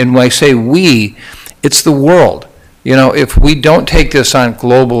 And when I say we, it's the world. You know, if we don't take this on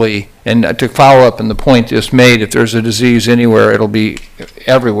globally, and to follow up on the point just made, if there's a disease anywhere, it'll be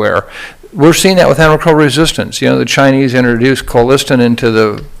everywhere. We're seeing that with antimicrobial resistance. You know, the Chinese introduced colistin into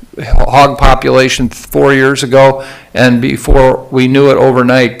the hog population 4 years ago, and before we knew it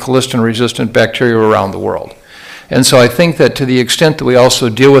overnight, colistin-resistant bacteria were around the world. And so I think that to the extent that we also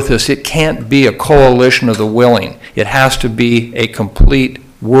deal with this, it can't be a coalition of the willing. It has to be a complete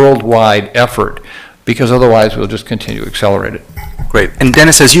worldwide effort, because otherwise we'll just continue to accelerate it. Great. And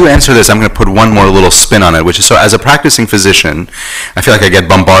Dennis, as you answer this, I'm going to put one more little spin on it, which is, so as a practicing physician, I feel like I get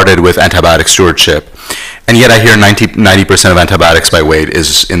bombarded with antibiotic stewardship, and yet I hear 90% of antibiotics by weight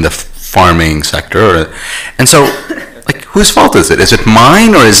is in the farming sector. And so, like, whose fault is it? Is it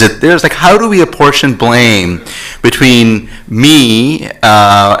mine, or is it theirs? Like, how do we apportion blame between me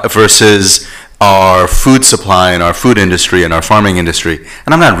versus our food supply and our food industry and our farming industry?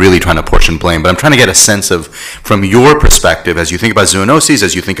 And I'm not really trying to portion blame, but I'm trying to get a sense of, from your perspective, as you think about zoonoses,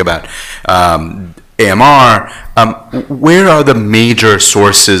 as you think about AMR, where are the major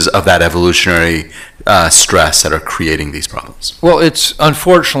sources of that evolutionary stress that are creating these problems? Well, it's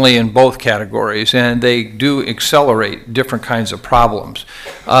unfortunately in both categories, and they do accelerate different kinds of problems.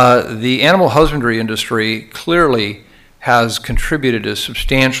 The animal husbandry industry clearly has contributed a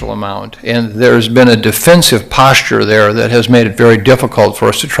substantial amount, and there's been a defensive posture there that has made it very difficult for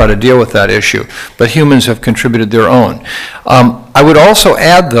us to try to deal with that issue. But humans have contributed their own. I would also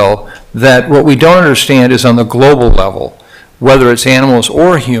add, though, that what we don't understand is on the global level, whether it's animals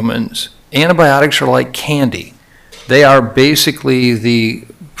or humans, antibiotics are like candy. They are basically the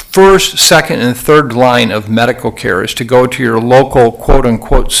first, second, and third line of medical care is to go to your local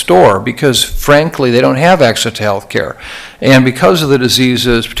quote-unquote store because, frankly, they don't have access to health care. And because of the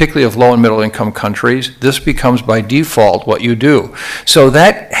diseases, particularly of low and middle income countries, this becomes by default what you do. So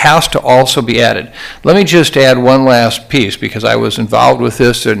that has to also be added. Let me just add one last piece because I was involved with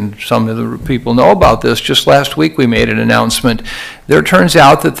this and some of the people know about this. Just last week we made an announcement. There turns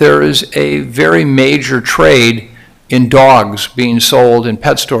out that there is a very major trade in dogs being sold in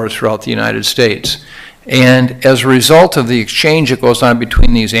pet stores throughout the United States. And as a result of the exchange that goes on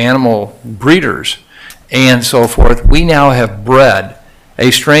between these animal breeders and so forth, we now have bred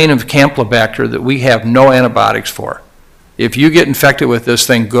a strain of Campylobacter that we have no antibiotics for. If you get infected with this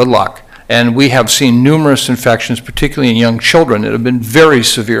thing, good luck. And we have seen numerous infections, particularly in young children, that have been very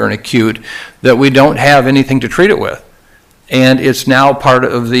severe and acute that we don't have anything to treat it with. And it's now part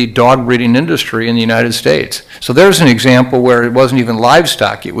of the dog breeding industry in the United States. So there's an example where it wasn't even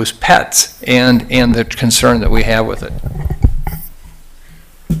livestock, it was pets, and the concern that we have with it.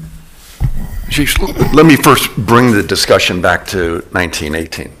 Let me first bring the discussion back to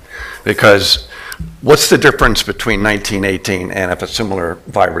 1918, because what's the difference between 1918 and if a similar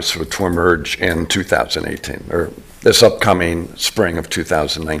virus were to emerge in 2018, or this upcoming spring of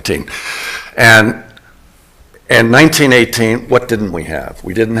 2019? And in 1918, what didn't we have?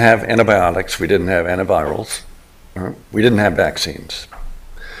 We didn't have antibiotics, we didn't have antivirals, we didn't have vaccines.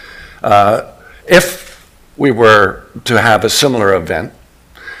 If we were to have a similar event,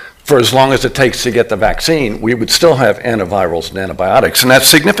 for as long as it takes to get the vaccine, we would still have antivirals and antibiotics. And that's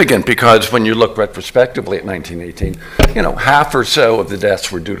significant because when you look retrospectively at 1918, you know, half or so of the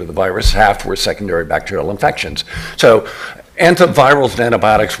deaths were due to the virus, half were secondary bacterial infections. So antivirals and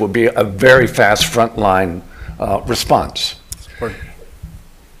antibiotics would be a very fast frontline response.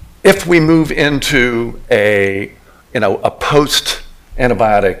 If we move into a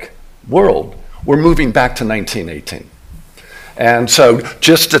post-antibiotic world, we're moving back to 1918. And so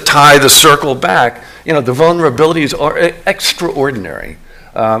just to tie the circle back, you know, the vulnerabilities are extraordinary.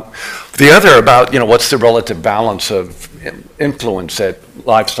 The other about, you know, what's the relative balance of influence at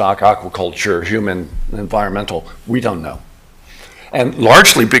livestock, aquaculture, human, environmental, we don't know. And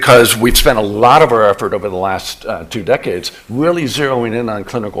largely because we've spent a lot of our effort over the last 2 decades really zeroing in on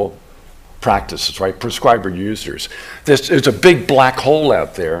clinical practices, right? Prescriber users. There's a big black hole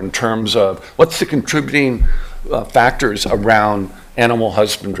out there in terms of what's the contributing factors around animal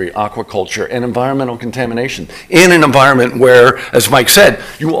husbandry, aquaculture, and environmental contamination in an environment where, as Mike said,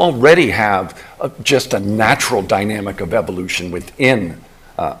 you already have just a natural dynamic of evolution within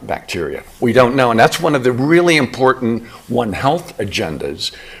bacteria. We don't know, and that's one of the really important One Health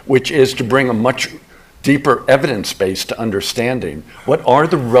agendas, which is to bring a much deeper evidence base to understanding what are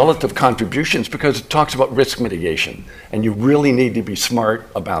the relative contributions, because it talks about risk mitigation, and you really need to be smart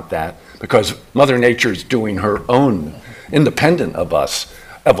about that because Mother Nature is doing her own, independent of us,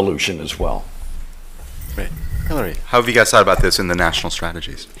 evolution as well. Great. Hillary, how have you guys thought about this in the national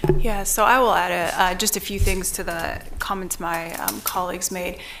strategies? Yeah, so I will add just a few things to the comments my colleagues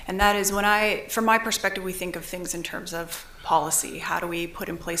made, and that is from my perspective, we think of things in terms of policy. How do we put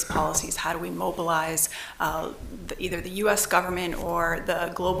in place policies? How do we mobilize either the U.S. government or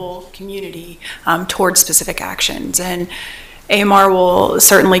the global community towards specific actions? And AMR will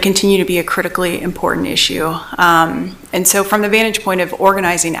certainly continue to be a critically important issue. And so from the vantage point of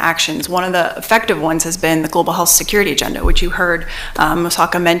organizing actions, one of the effective ones has been the Global Health Security Agenda, which you heard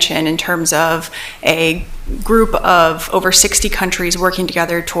Mosaka mention in terms of a group of over 60 countries working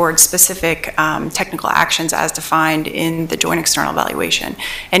together towards specific technical actions as defined in the Joint External Evaluation.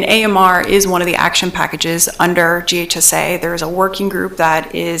 And AMR is one of the action packages under GHSA. There's a working group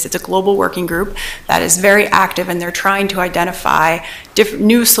it's a global working group that is very active, and they're trying to identify different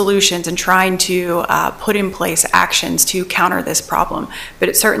new solutions and trying to put in place actions to counter this problem. But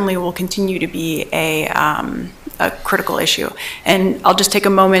it certainly will continue to be a a critical issue. And I'll just take a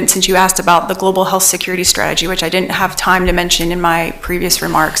moment, since you asked about the global health security strategy, which I didn't have time to mention in my previous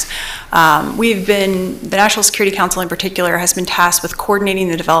remarks. The National Security Council in particular has been tasked with coordinating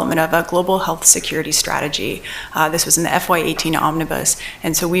the development of a global health security strategy. This was in the FY18 Omnibus.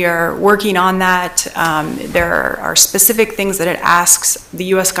 And so we are working on that. There are specific things that it asks the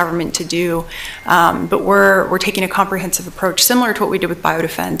US government to do, but we're taking a comprehensive approach, similar to what we did with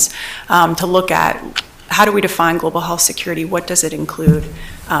biodefense, to look at how do we define global health security, what does it include,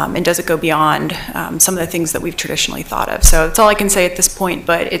 and does it go beyond some of the things that we've traditionally thought of. So that's all I can say at this point,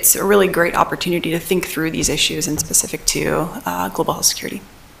 but it's a really great opportunity to think through these issues and specific to global health security.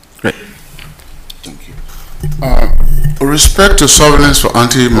 Great. Thank you. With respect to surveillance for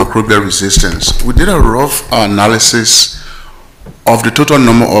antimicrobial resistance, we did a rough analysis of the total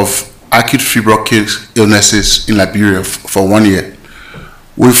number of acute febrile illnesses in Liberia for 1 year.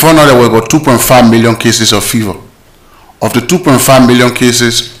 We found out there were about 2.5 million cases of fever. Of the 2.5 million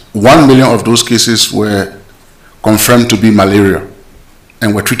cases, 1 million of those cases were confirmed to be malaria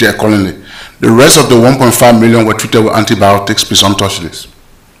and were treated accordingly. The rest of the 1.5 million were treated with antibiotics presumptuously.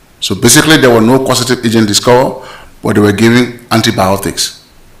 So basically, there were no causative agent discovered, but they were giving antibiotics.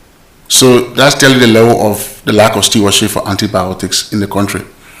 So that's telling you the level of the lack of stewardship for antibiotics in the country.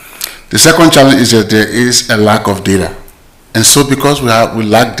 The second challenge is that there is a lack of data. And so because we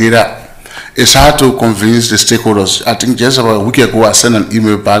lack data, it's hard to convince the stakeholders. I think just about a week ago, I sent an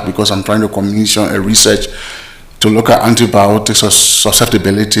email back because I'm trying to commission a research to look at antibiotics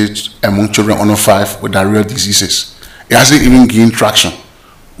susceptibility among children under 5 with diarrheal diseases. It hasn't even gained traction.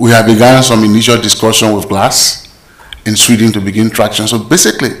 We have begun some initial discussion with GLAS in Sweden to begin traction. So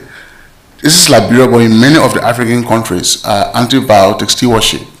basically, this is Liberia, but in many of the African countries, antibiotic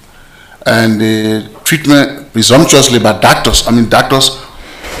stewardship and the treatment presumptuously by doctors. I mean, doctors,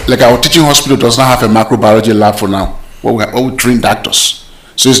 like our teaching hospital does not have a microbiology lab for now, where we train doctors.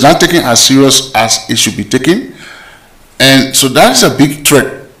 So it's not taken as serious as it should be taken. And so that's a big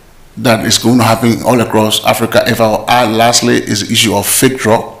threat that is going to happen all across Africa. If lastly is the issue of fake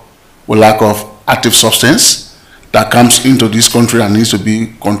drug with lack of active substance that comes into this country and needs to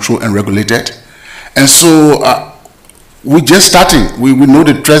be controlled and regulated. And so we're just starting. We know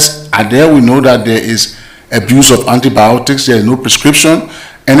the threats are there. We know that there is abuse of antibiotics. There is no prescription.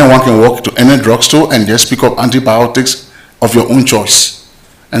 Anyone can walk to any drugstore and just pick up antibiotics of your own choice.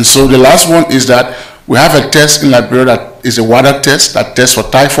 And so the last one is that we have a test in Liberia that is a water test that tests for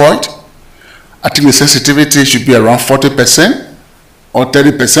typhoid. I think the sensitivity should be around 40% or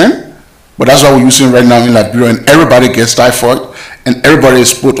 30%, but that's what we're using right now in Liberia, and everybody gets typhoid, and everybody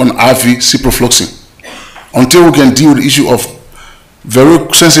is put on IV ciprofloxacin. Until we can deal with the issue of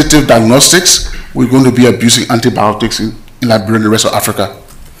very sensitive diagnostics, we're going to be abusing antibiotics in Liberia and the rest of Africa.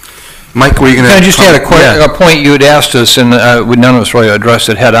 Mike, were you going to... Can I just add a point you had asked us, and none of us really addressed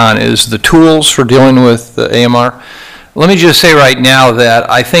it head on, is the tools for dealing with the AMR. Let me just say right now that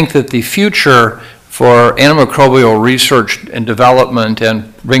I think that the future for antimicrobial research and development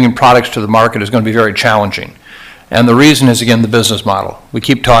and bringing products to the market is going to be very challenging. And the reason is, again, the business model. We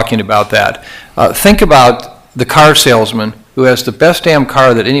keep talking about that. Think about the car salesman who has the best damn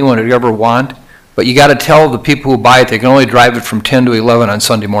car that anyone would ever want, but you got to tell the people who buy it they can only drive it from 10 to 11 on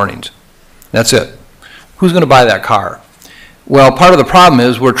Sunday mornings. That's it. Who's going to buy that car? Well, part of the problem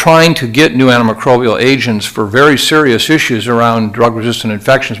is we're trying to get new antimicrobial agents for very serious issues around drug-resistant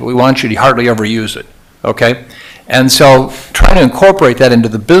infections, but we want you to hardly ever use it, okay? And so trying to incorporate that into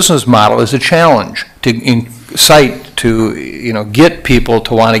the business model is a challenge to incite, to get people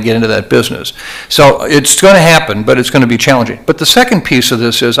to want to get into that business. So it's going to happen, but it's going to be challenging. But the second piece of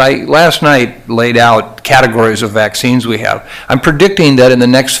this is I last night laid out categories of vaccines we have. I'm predicting that in the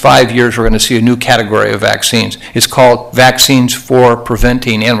next 5 years we're going to see a new category of vaccines. It's called vaccines for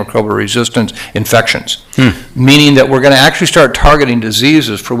preventing antimicrobial resistance infections, meaning that we're going to actually start targeting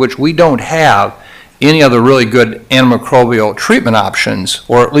diseases for which we don't have any other really good antimicrobial treatment options,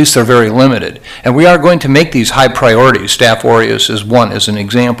 or at least they're very limited. And we are going to make these high priorities. Staph aureus is one as an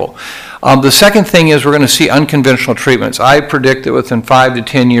example. The second thing is we're going to see unconventional treatments. I predict that within 5 to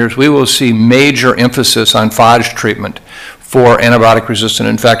 10 years we will see major emphasis on phage treatment for antibiotic-resistant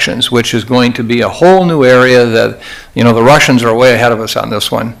infections, which is going to be a whole new area that, the Russians are way ahead of us on this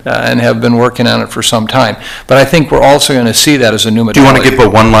one and have been working on it for some time. But I think we're also going to see that as a new modality. Do you want to give a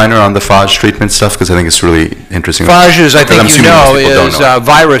one-liner on the phage treatment stuff? Because I think it's really interesting. Phages, I think is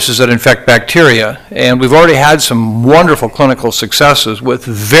viruses that infect bacteria. And we've already had some wonderful clinical successes with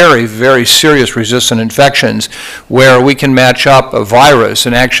very, very serious resistant infections where we can match up a virus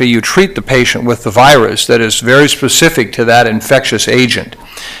and actually you treat the patient with the virus that is very specific to that infectious agent.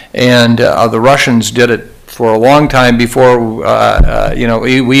 And the Russians did it for a long time before,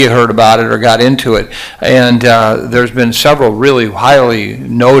 we heard about it or got into it. And there's been several really highly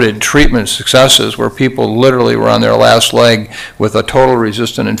noted treatment successes where people literally were on their last leg with a total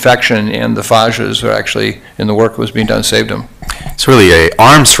resistant infection, and the phages are actually, in the work that was being done, saved them. It's really a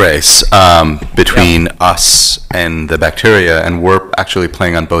arms race between us and the bacteria, and we're actually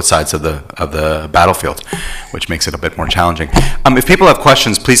playing on both sides of the battlefield, which makes it a bit more challenging. If people have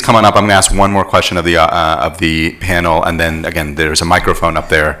questions, please come on up. I'm going to ask one more question of the panel, and then again, there's a microphone up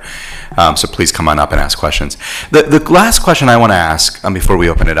there, so please come on up and ask questions. The last question I want to ask before we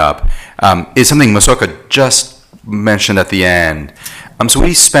open it up is something Musoka just mentioned at the end. So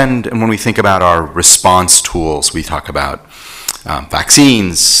we spend, and when we think about our response tools, we talk about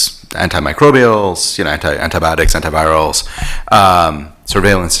vaccines, antimicrobials, antibiotics, antivirals,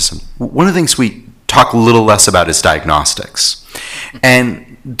 surveillance system. One of the things we talk a little less about is diagnostics.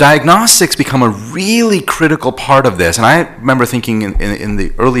 And diagnostics become a really critical part of this. And I remember thinking in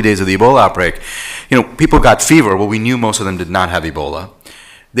the early days of the Ebola outbreak, people got fever. Well, we knew most of them did not have Ebola.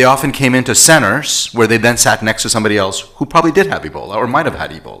 They often came into centers where they then sat next to somebody else who probably did have Ebola or might have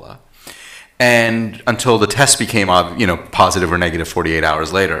had Ebola. And until the test became, positive or negative 48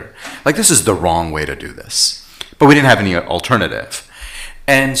 hours later. Like, this is the wrong way to do this. But we didn't have any alternative.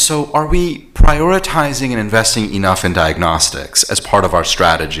 And so are we prioritizing and investing enough in diagnostics as part of our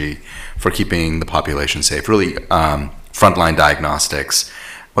strategy for keeping the population safe? Really, frontline diagnostics.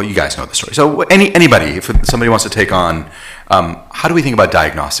 Well, you guys know the story. So anybody, if somebody wants to take on, how do we think about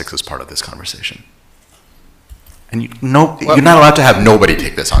diagnostics as part of this conversation? And you're not allowed to have nobody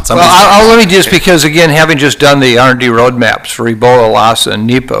take this on. Let me just, because again, having just done the R&D roadmaps for Ebola, Lassa, and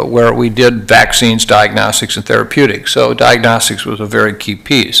Nipah, where we did vaccines, diagnostics, and therapeutics, so diagnostics was a very key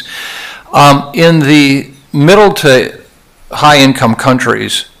piece. In the middle to high-income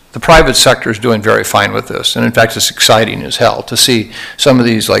countries, the private sector is doing very fine with this, and in fact, it's exciting as hell to see some of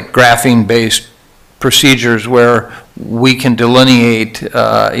these like graphene-based procedures where we can delineate,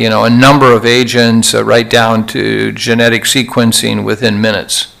 a number of agents right down to genetic sequencing within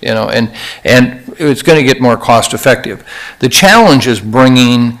minutes, and it's going to get more cost effective. The challenge is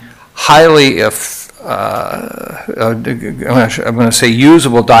bringing highly, I'm going to say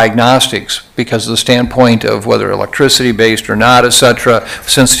usable diagnostics because of the standpoint of whether electricity based or not, et cetera,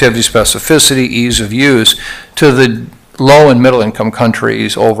 sensitivity, specificity, ease of use, to the low and middle income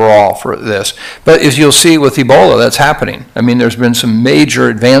countries overall for this. But as you'll see with Ebola, that's happening. I mean, there's been some major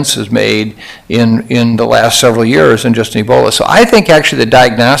advances made in the last several years in just Ebola. So I think actually the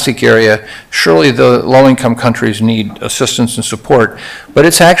diagnostic area, surely the low income countries need assistance and support, but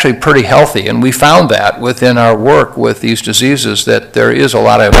it's actually pretty healthy. And we found that within our work with these diseases that there is a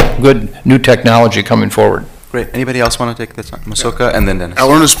lot of good new technology coming forward. Great. Anybody else want to take this on? Musoka and then Dennis. I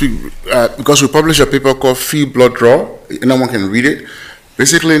want to speak, because we published a paper called Field Blood Draw. Anyone can read it.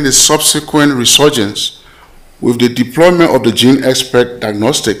 Basically, in the subsequent resurgence, with the deployment of the gene expert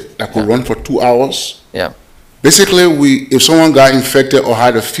diagnostic that could run for 2 hours. Yeah. Basically, if someone got infected or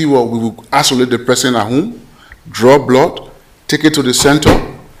had a fever, we would isolate the person at home, draw blood, take it to the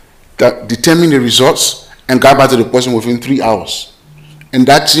center, determine the results, and get back to the person within 3 hours. And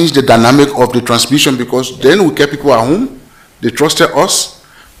that changed the dynamic of the transmission because then we kept people at home, they trusted us,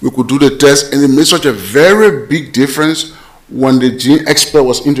 we could do the test, and it made such a very big difference when the gene expert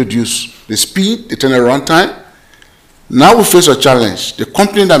was introduced. The speed, the turnaround time. Now we face a challenge. The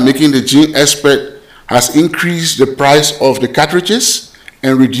company that making the gene expert has increased the price of the cartridges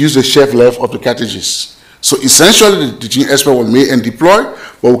and reduced the shelf life of the cartridges. So essentially the gene expert was made and deployed,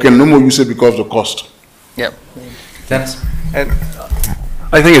 but we can no more use it because of the cost. Yep. Dennis? And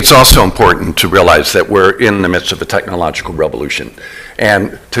I think it's also important to realize that we're in the midst of a technological revolution.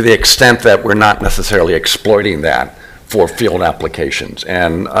 And to the extent that we're not necessarily exploiting that for field applications.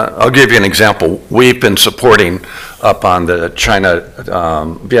 And I'll give you an example. We've been supporting up on the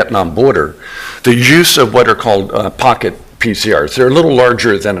China-Vietnam border the use of what are called pocket PCRs. They're a little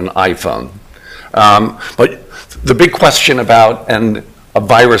larger than an iPhone. But the big question about a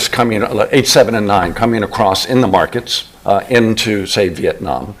virus coming, H7N9 coming across in the markets, into, say,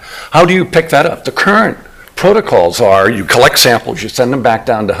 Vietnam. How do you pick that up? The current protocols are you collect samples, you send them back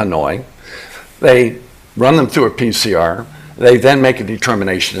down to Hanoi, they run them through a PCR, they then make a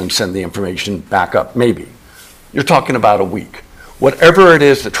determination and send the information back up, maybe. You're talking about a week. Whatever it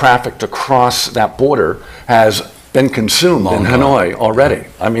is that trafficked across that border has been consumed in Hanoi already.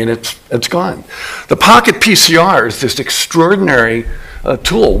 I mean, it's gone. The pocket PCR is this extraordinary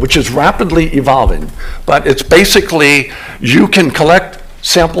tool, which is rapidly evolving, but it's basically you can collect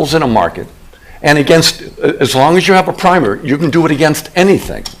samples in a market And against, as long as you have a primer, you can do it against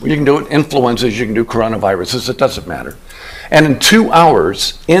anything. You can do it influenzas, you can do coronaviruses, it doesn't matter. And in 2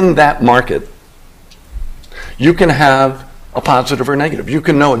 hours in that market, you can have a positive or negative. You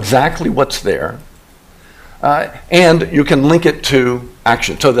can know exactly what's there, and you can link it to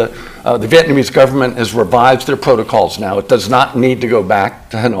action. So the Vietnamese government has revised their protocols now. It does not need to go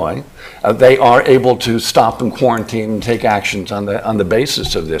back to Hanoi. They are able to stop and quarantine and take actions on the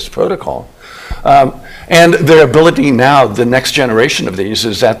basis of this protocol. And their ability now, the next generation of these,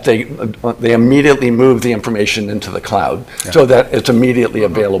 is that they immediately move the information into the cloud, so that it's immediately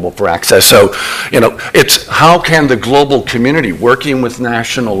available for access. So, it's how can the global community, working with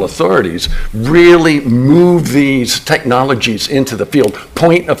national authorities, really move these technologies into the field,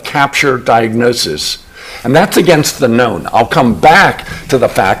 point of capture diagnosis. And that's against the known. I'll come back to the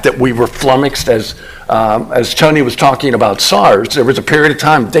fact that we were flummoxed as Tony was talking about SARS. There was a period of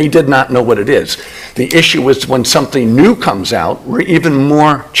time they did not know what it is. The issue is when something new comes out, we're even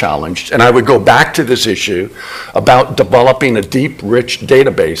more challenged. And I would go back to this issue about developing a deep, rich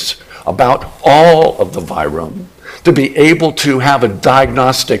database about all of the virome to be able to have a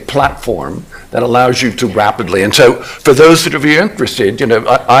diagnostic platform that allows you to rapidly. And so for those that are interested,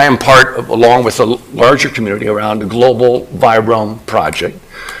 I am part of, along with a larger community, around the Global Virome Project,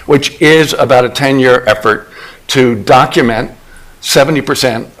 which is about a 10-year effort to document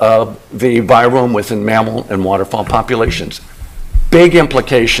 70% of the virome within mammal and waterfowl populations. Big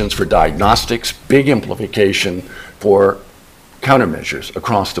implications for diagnostics, big implication for countermeasures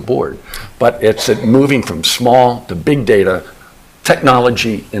across the board. But it's moving from small to big data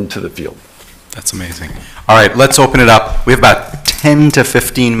technology into the field. That's amazing. All right, let's open it up. We have about 10 to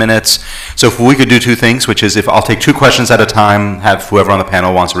 15 minutes. So if we could do two things, which is if I'll take two questions at a time, have whoever on the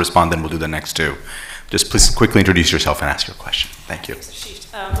panel wants to respond, then we'll do the next two. Just please quickly introduce yourself and ask your question. Thank you.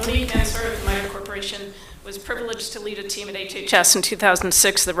 Monique Mansour of the McKnight Corporation. Was privileged to lead a team at HHS in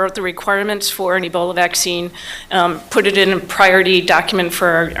 2006 that wrote the requirements for an Ebola vaccine, put it in a priority document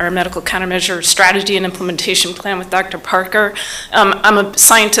for our medical countermeasure strategy and implementation plan with Dr. Parker. I'm a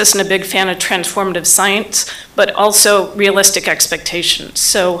scientist and a big fan of transformative science, but also realistic expectations.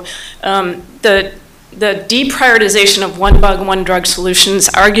 So the deprioritization of one bug, one drug solutions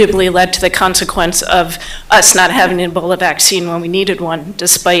arguably led to the consequence of us not having an Ebola vaccine when we needed one,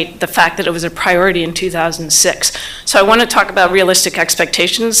 despite the fact that it was a priority in 2006. So I want to talk about realistic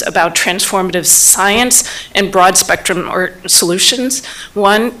expectations, about transformative science and broad spectrum or solutions.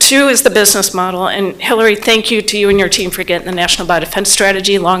 One. Two is the business model. And Hillary, thank you to you and your team for getting the National Biodefense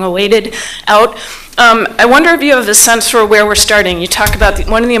Strategy, long awaited, out. I wonder if you have a sense for where we're starting. You talk about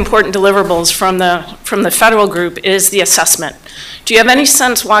one of the important deliverables from the federal group is the assessment. Do you have any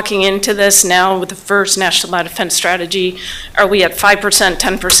sense walking into this now with the first National Biodefense Strategy? Are we at 5%, 10%,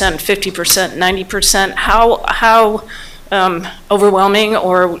 50%, 90%? How overwhelming,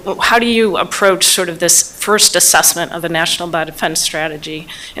 or how do you approach sort of this first assessment of the National Biodefense Strategy?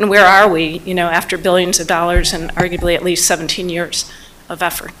 And where are we, after billions of dollars and arguably at least 17 years of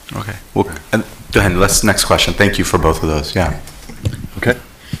effort? Okay. Well, go ahead. Next question. Thank you for both of those. Yeah. Okay.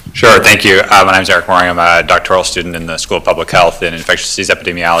 Sure, thank you. My name is Eric Mooring. I'm a doctoral student in the School of Public Health in Infectious Disease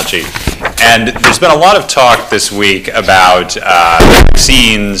Epidemiology. And there's been a lot of talk this week about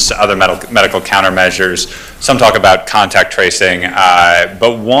vaccines, other medical countermeasures. Some talk about contact tracing.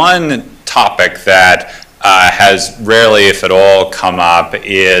 But one topic that has rarely, if at all, come up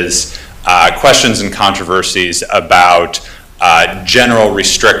is questions and controversies about general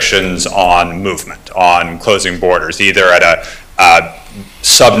restrictions on movement, on closing borders, either at a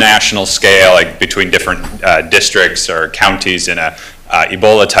subnational scale, like between different districts or counties in a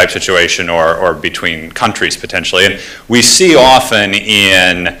Ebola type situation, or between countries potentially. And we see often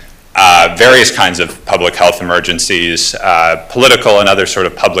in various kinds of public health emergencies, political and other sort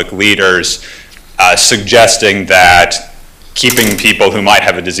of public leaders suggesting that keeping people who might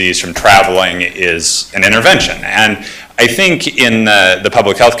have a disease from traveling is an intervention. And I think in the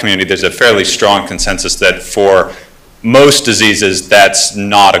public health community, there's a fairly strong consensus that for most diseases, that's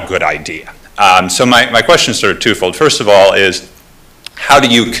not a good idea. So my question is sort of twofold. First of all is, how do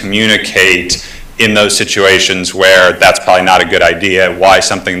you communicate in those situations where that's probably not a good idea, why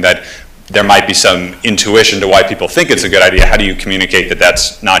something that there might be some intuition to why people think it's a good idea, how do you communicate that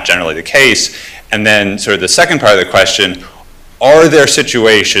that's not generally the case? And then sort of the second part of the question, are there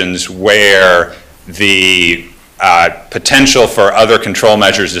situations where the potential for other control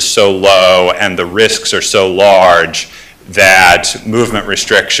measures is so low and the risks are so large that movement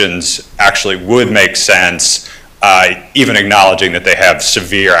restrictions actually would make sense, even acknowledging that they have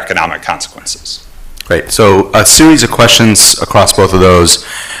severe economic consequences? Great. So a series of questions across both of those.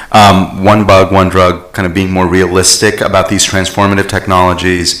 One bug, one drug, kind of being more realistic about these transformative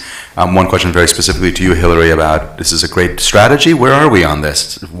technologies. One question very specifically to you, Hillary, about this is a great strategy. Where are we on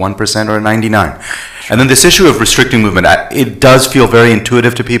this? 1% or 99%? And then this issue of restricting movement, it does feel very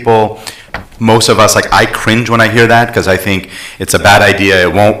intuitive to people. Most of us, like I cringe when I hear that because I think it's a bad idea,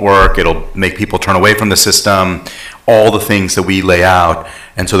 it won't work, it'll make people turn away from the system, all the things that we lay out.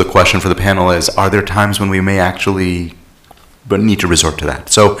 And so the question for the panel is, are there times when we may actually need to resort to that?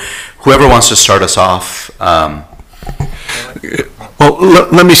 So whoever wants to start us off. Well,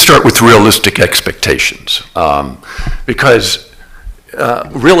 let me start with realistic expectations, because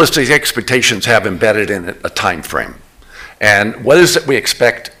realistic expectations have embedded in it a time frame. And what is it we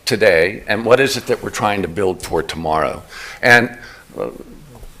expect today, and what is it that we're trying to build for tomorrow? And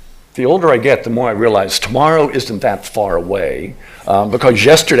the older I get, the more I realize tomorrow isn't that far away, because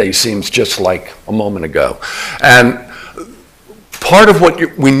yesterday seems just like a moment ago. And part of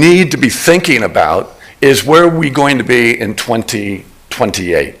what we need to be thinking about is where are we going to be in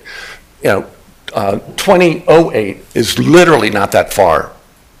 2028? 2008 is literally not that far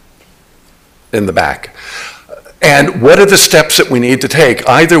in the back. And what are the steps that we need to take?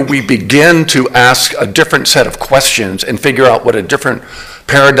 Either we begin to ask a different set of questions and figure out what a different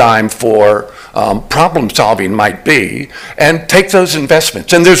paradigm for problem solving might be, and take those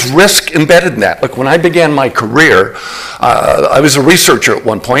investments. And there's risk embedded in that. Look, when I began my career, I was a researcher at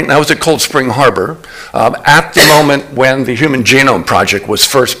one point, and I was at Cold Spring Harbor at the moment when the Human Genome Project was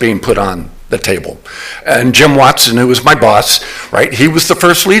first being put on the table. And Jim Watson, who was my boss, right, he was the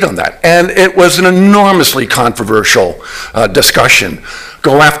first lead on that. And it was an enormously controversial discussion.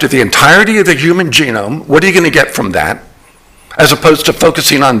 Go after the entirety of the human genome, what are you going to get from that? As opposed to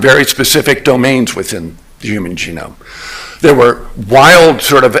focusing on very specific domains within the human genome. There were wild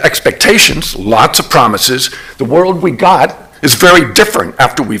sort of expectations, lots of promises. The world we got is very different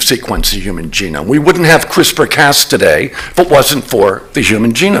after we've sequenced the human genome. We wouldn't have CRISPR-Cas today if it wasn't for the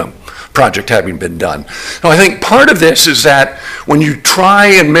Human Genome Project having been done. Now, I think part of this is that when you try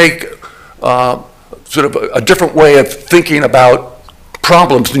and make sort of a different way of thinking about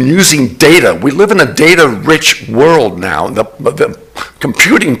problems and using data, we live in a data-rich world now. The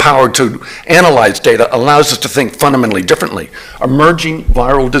computing power to analyze data allows us to think fundamentally differently. Emerging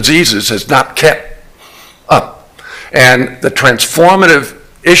viral diseases has not kept up. And the transformative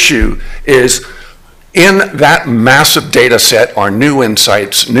issue is in that massive data set are new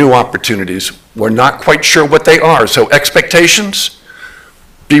insights, new opportunities. We're not quite sure what they are. So expectations,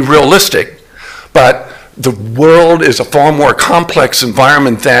 be realistic, but the world is a far more complex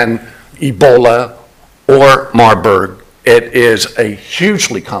environment than Ebola or Marburg. It is a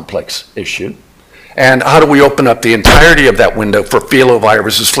hugely complex issue. And how do we open up the entirety of that window for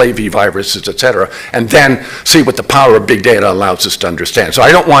filoviruses, flaviviruses, et cetera, and then see what the power of big data allows us to understand. So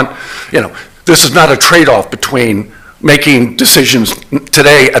I don't want, this is not a trade-off between making decisions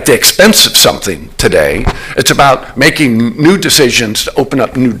today at the expense of something today. It's about making new decisions to open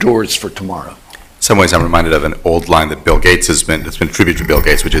up new doors for tomorrow. In some ways, I'm reminded of an old line that Bill Gates that's been attributed to Bill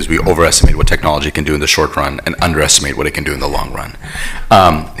Gates, which is we overestimate what technology can do in the short run and underestimate what it can do in the long run.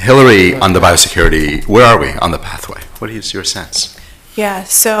 Hillary, on the biosecurity, where are we on the pathway? What is your sense? Yeah,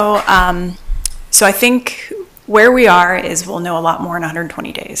 so I think where we are is we'll know a lot more in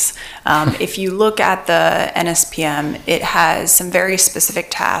 120 days. If you look at the NSPM, it has some very specific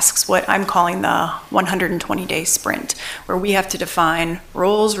tasks, what I'm calling the 120-day sprint, where we have to define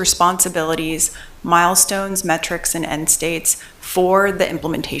roles, responsibilities, milestones, metrics, and end states for the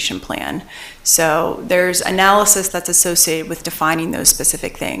implementation plan. So there's analysis that's associated with defining those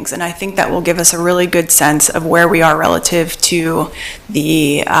specific things, and I think that will give us a really good sense of where we are relative to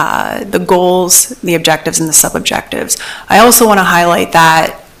the goals, the objectives, and the sub-objectives. I also want to highlight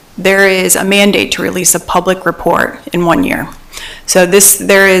that there is a mandate to release a public report in 1 year. So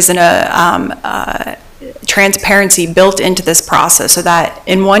there is transparency built into this process so that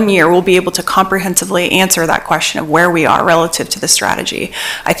in 1 year we'll be able to comprehensively answer that question of where we are relative to the strategy.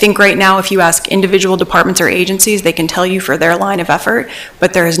 I think right now if you ask individual departments or agencies, they can tell you for their line of effort,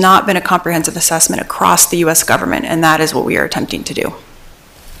 but there has not been a comprehensive assessment across the U.S. government, and that is what we are attempting to do.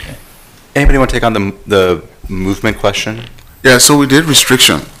 Okay. Anybody want to take on the movement question? Yeah, so we did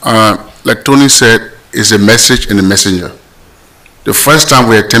restriction. Like Tony said, it's a message and a messenger. The first time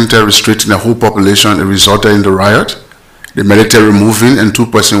we attempted restricting the whole population, it resulted in the riot, the military moving, and 2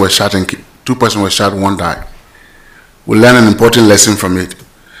 persons were shot, one died. We learned an important lesson from it.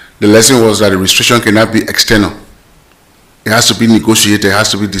 The lesson was that the restriction cannot be external. It has to be negotiated, it has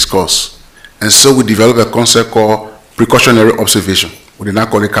to be discussed. And so we developed a concept called precautionary observation. We did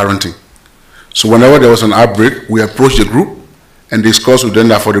not call it quarantine. So whenever there was an outbreak, we approached the group and discuss with them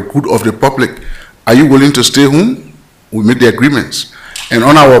that for the good of the public, are you willing to stay home? We make the agreements. And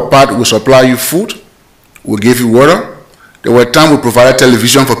on our part, we supply you food, we give you water. There were times we provided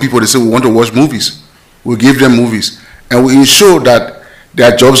television for people. They say we want to watch movies. We give them movies. And we ensure that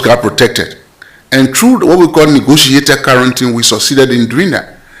their jobs got protected. And through what we call negotiated quarantine, we succeeded in doing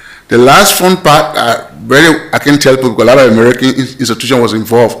that. The last fun part, I can tell people, because a lot of American institutions was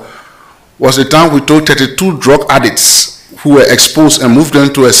involved, was the time we took 32 drug addicts who were exposed and moved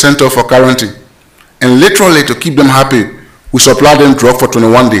them to a center for quarantine. And literally, to keep them happy, we supplied them drug for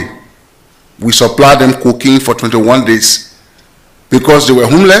 21 days. We supplied them cocaine for 21 days. Because they were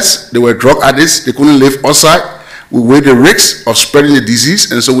homeless, they were drug addicts, they couldn't live outside. We weighed the risks of spreading the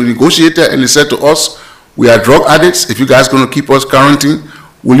disease, and so we negotiated, and they said to us, we are drug addicts. If you guys are going to keep us quarantined,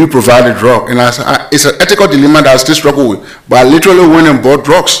 will you provide the drug? And it's an ethical dilemma that I still struggle with. But I literally went and bought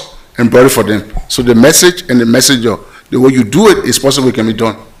drugs and brought it for them. So the message and the messenger, the way you do it is possible it can be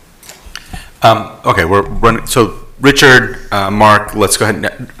done. Okay, we're running. So Richard, Mark, let's go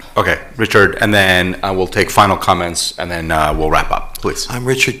ahead. Okay, Richard, and then we'll take final comments, and then we'll wrap up, please. I'm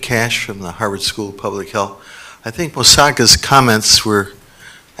Richard Cash from the Harvard School of Public Health. I think Mosaka's comments were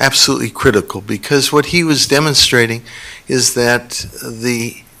absolutely critical, because what he was demonstrating is that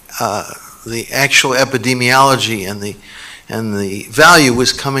the actual epidemiology and the value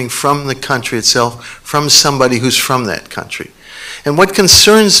was coming from the country itself, from somebody who's from that country. And what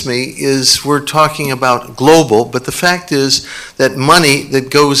concerns me is we're talking about global, but the fact is that money that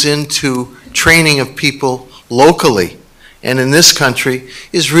goes into training of people locally and in this country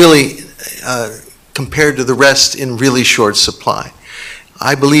is really, compared to the rest, in really short supply.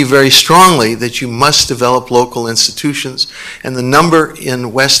 I believe very strongly that you must develop local institutions, and the number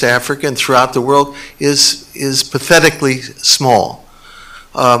in West Africa and throughout the world is pathetically small.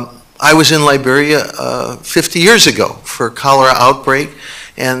 I was in Liberia 50 years ago for cholera outbreak,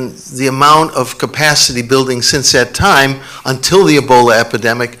 and the amount of capacity building since that time until the Ebola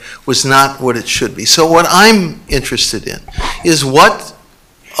epidemic was not what it should be. So what I'm interested in is what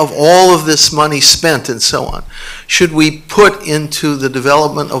of all of this money spent and so on should we put into the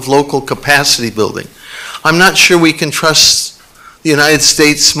development of local capacity building. I'm not sure we can trust the United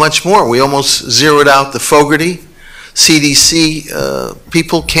States much more. We almost zeroed out the Fogarty. CDC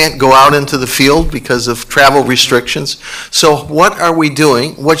people can't go out into the field because of travel restrictions. So what are we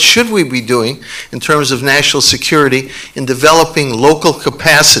doing? What should we be doing in terms of national security in developing local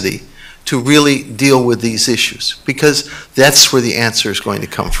capacity to really deal with these issues? Because that's where the answer is going to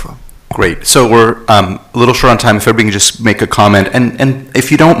come from. Great. So we're a little short on time. If everybody can just make a comment. And if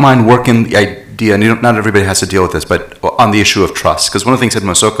you don't mind working the idea, and not everybody has to deal with this, but on the issue of trust. Because one of the things that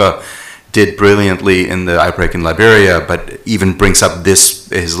Mosoka did brilliantly in the outbreak in Liberia, but even brings up this,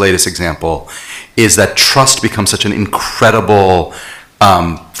 his latest example, is that trust becomes such an incredible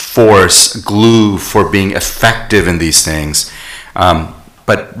force, glue for being effective in these things.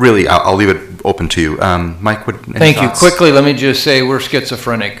 But really, I'll leave it open to you. Mike, Thank you. Quickly, let me just say we're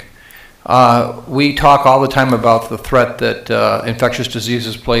schizophrenic. We talk all the time about the threat that infectious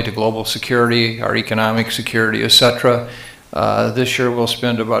diseases play to global security, our economic security, etc. This year we'll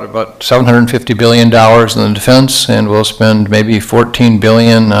spend about $750 billion in the defense, and we'll spend maybe $14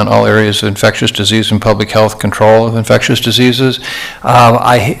 billion on all areas of infectious disease and public health control of infectious diseases.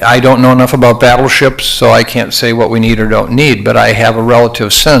 I don't know enough about battleships, so I can't say what we need or don't need, but I have a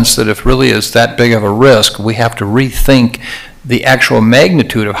relative sense that if really is that big of a risk, we have to rethink the actual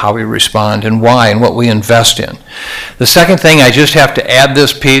magnitude of how we respond and why and what we invest in. The second thing, I just have to add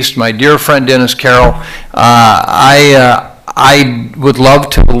this piece. My dear friend Dennis Carroll, I would love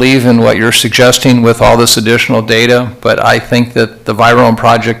to believe in what you're suggesting with all this additional data, but I think that the Virome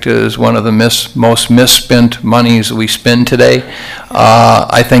project is one of the most misspent monies we spend today.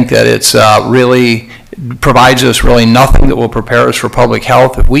 I think that it's really provides us really nothing that will prepare us for public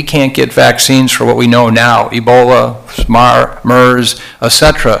health. If we can't get vaccines for what we know now, Ebola, MERS,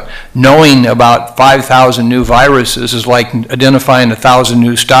 etc., knowing about 5,000 new viruses is like identifying 1,000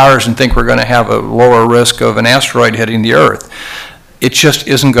 new stars and think we're going to have a lower risk of an asteroid hitting the Earth. It just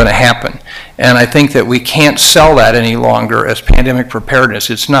isn't going to happen. And I think that we can't sell that any longer as pandemic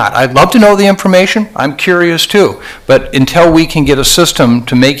preparedness. It's not. I'd love to know the information. I'm curious too. But until we can get a system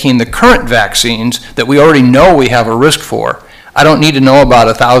to making the current vaccines that we already know we have a risk for, I don't need to know about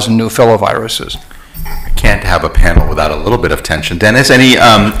 1,000 new filoviruses. I can't have a panel without a little bit of tension. Dennis,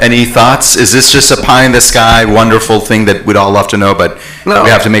 any thoughts? Is this just a pie in the sky, wonderful thing that we'd all love to know, but we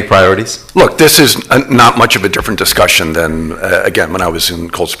have to make priorities? Look, this is not much of a different discussion than, again, when I was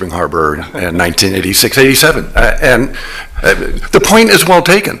in Cold Spring Harbor in 1986, 87. And the point is well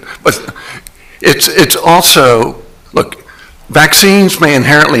taken. But it's also, look, Vaccines may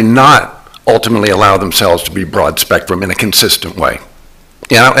inherently not ultimately allow themselves to be broad spectrum in a consistent way.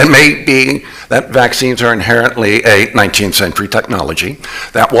 You know, it may be that vaccines are inherently a 19th century technology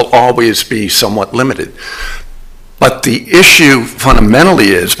that will always be somewhat limited. But the issue fundamentally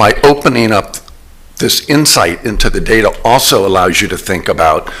is by opening up this insight into the data also allows you to think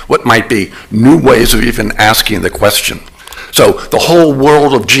about what might be new ways of even asking the question. So the whole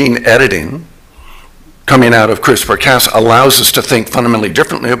world of gene editing coming out of CRISPR-Cas allows us to think fundamentally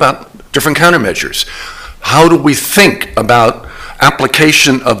differently about different countermeasures. How do we think about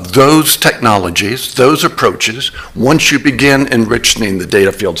application of those technologies, those approaches, once you begin enriching the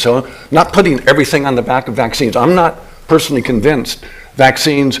data field? So not putting everything on the back of vaccines. I'm not personally convinced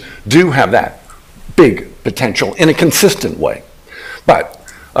vaccines do have that big potential in a consistent way. But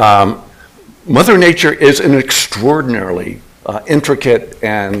Mother Nature is an extraordinarily intricate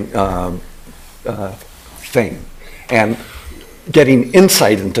and thing. And getting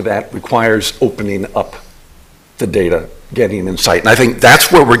insight into that requires opening up the data, getting insight. And I think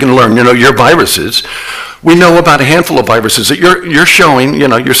that's where we're going to learn. You know, your viruses, we know about a handful of viruses that you're showing, you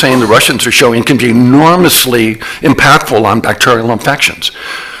know, you're saying the Russians are showing can be enormously impactful on bacterial infections.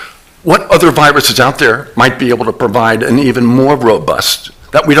 What other viruses out there might be able to provide an even more robust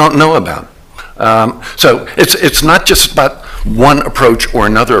that we don't know about? So it's not just about one approach or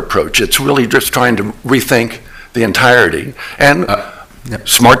another approach. It's really just trying to rethink the entirety. And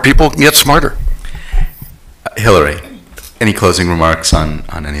smart people can get smarter. Hillary, any closing remarks on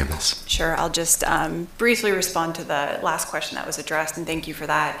any of this? Sure, I'll just briefly respond to the last question that was addressed, and thank you for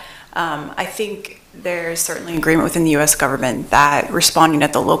that. I think there's certainly agreement within the U.S. government that responding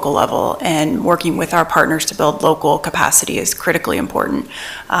at the local level and working with our partners to build local capacity is critically important.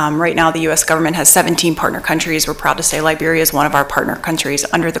 Right now, the U.S. government has 17 partner countries. We're proud to say Liberia is one of our partner countries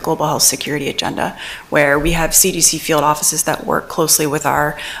under the Global Health Security Agenda, where we have CDC field offices that work closely with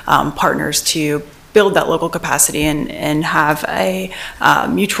our partners to build that local capacity and have a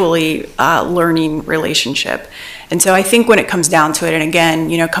mutually learning relationship. And so I think when it comes down to it, and again,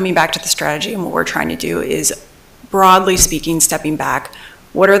 you know, coming back to the strategy and what we're trying to do is, broadly speaking, stepping back,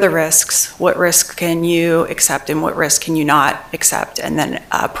 what are the risks? What risks can you accept and what risks can you not accept? And then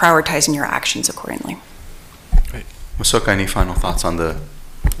prioritizing your actions accordingly. Great. Musoka, any final thoughts on the?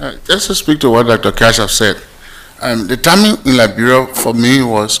 Just to speak to what Dr. Kashyap said, the timing in Liberia for me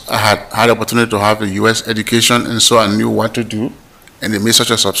was I had the opportunity to have a U.S. education, and so I knew what to do, and it made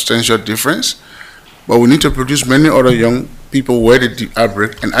such a substantial difference. But we need to produce many other young people where the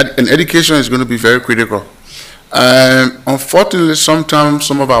outbreak, and education is going to be very critical. Unfortunately, sometimes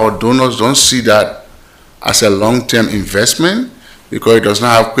some of our donors don't see that as a long-term investment because it does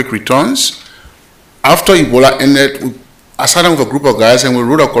not have quick returns. After Ebola ended, I sat down with a group of guys and we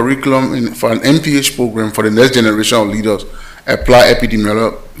wrote a curriculum for an MPH program for the next generation of leaders, apply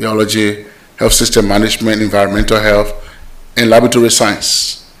epidemiology, health system management, environmental health, and laboratory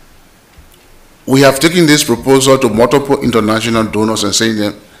science. We have taken this proposal to multiple international donors and saying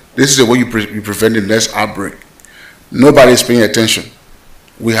that this is the way you prevent the next outbreak. Nobody is paying attention.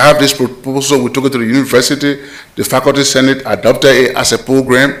 We have this proposal, we took it to the university, the faculty senate adopted it as a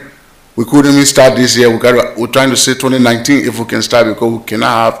program. We couldn't even start this year. We're trying to say 2019 if we can start, because we cannot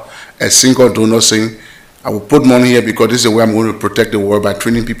have a single donor saying, I will put money here because this is the way I'm going to protect the world by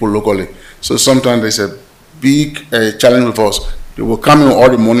training people locally. So sometimes there's a big challenge with us. They will come in with all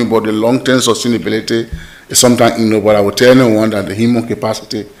the money, but the long-term sustainability is sometimes ignored. But I will tell anyone that the human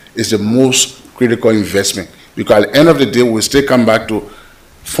capacity is the most critical investment, because at the end of the day, we still come back to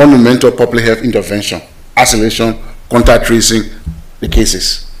fundamental public health intervention, isolation, contact tracing the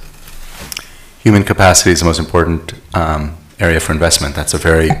cases. Human capacity is the most important area for investment. That's a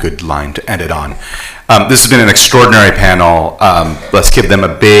very good line to end it on. This has been an extraordinary panel. Let's give them a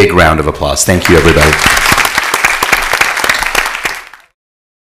big round of applause. Thank you, everybody.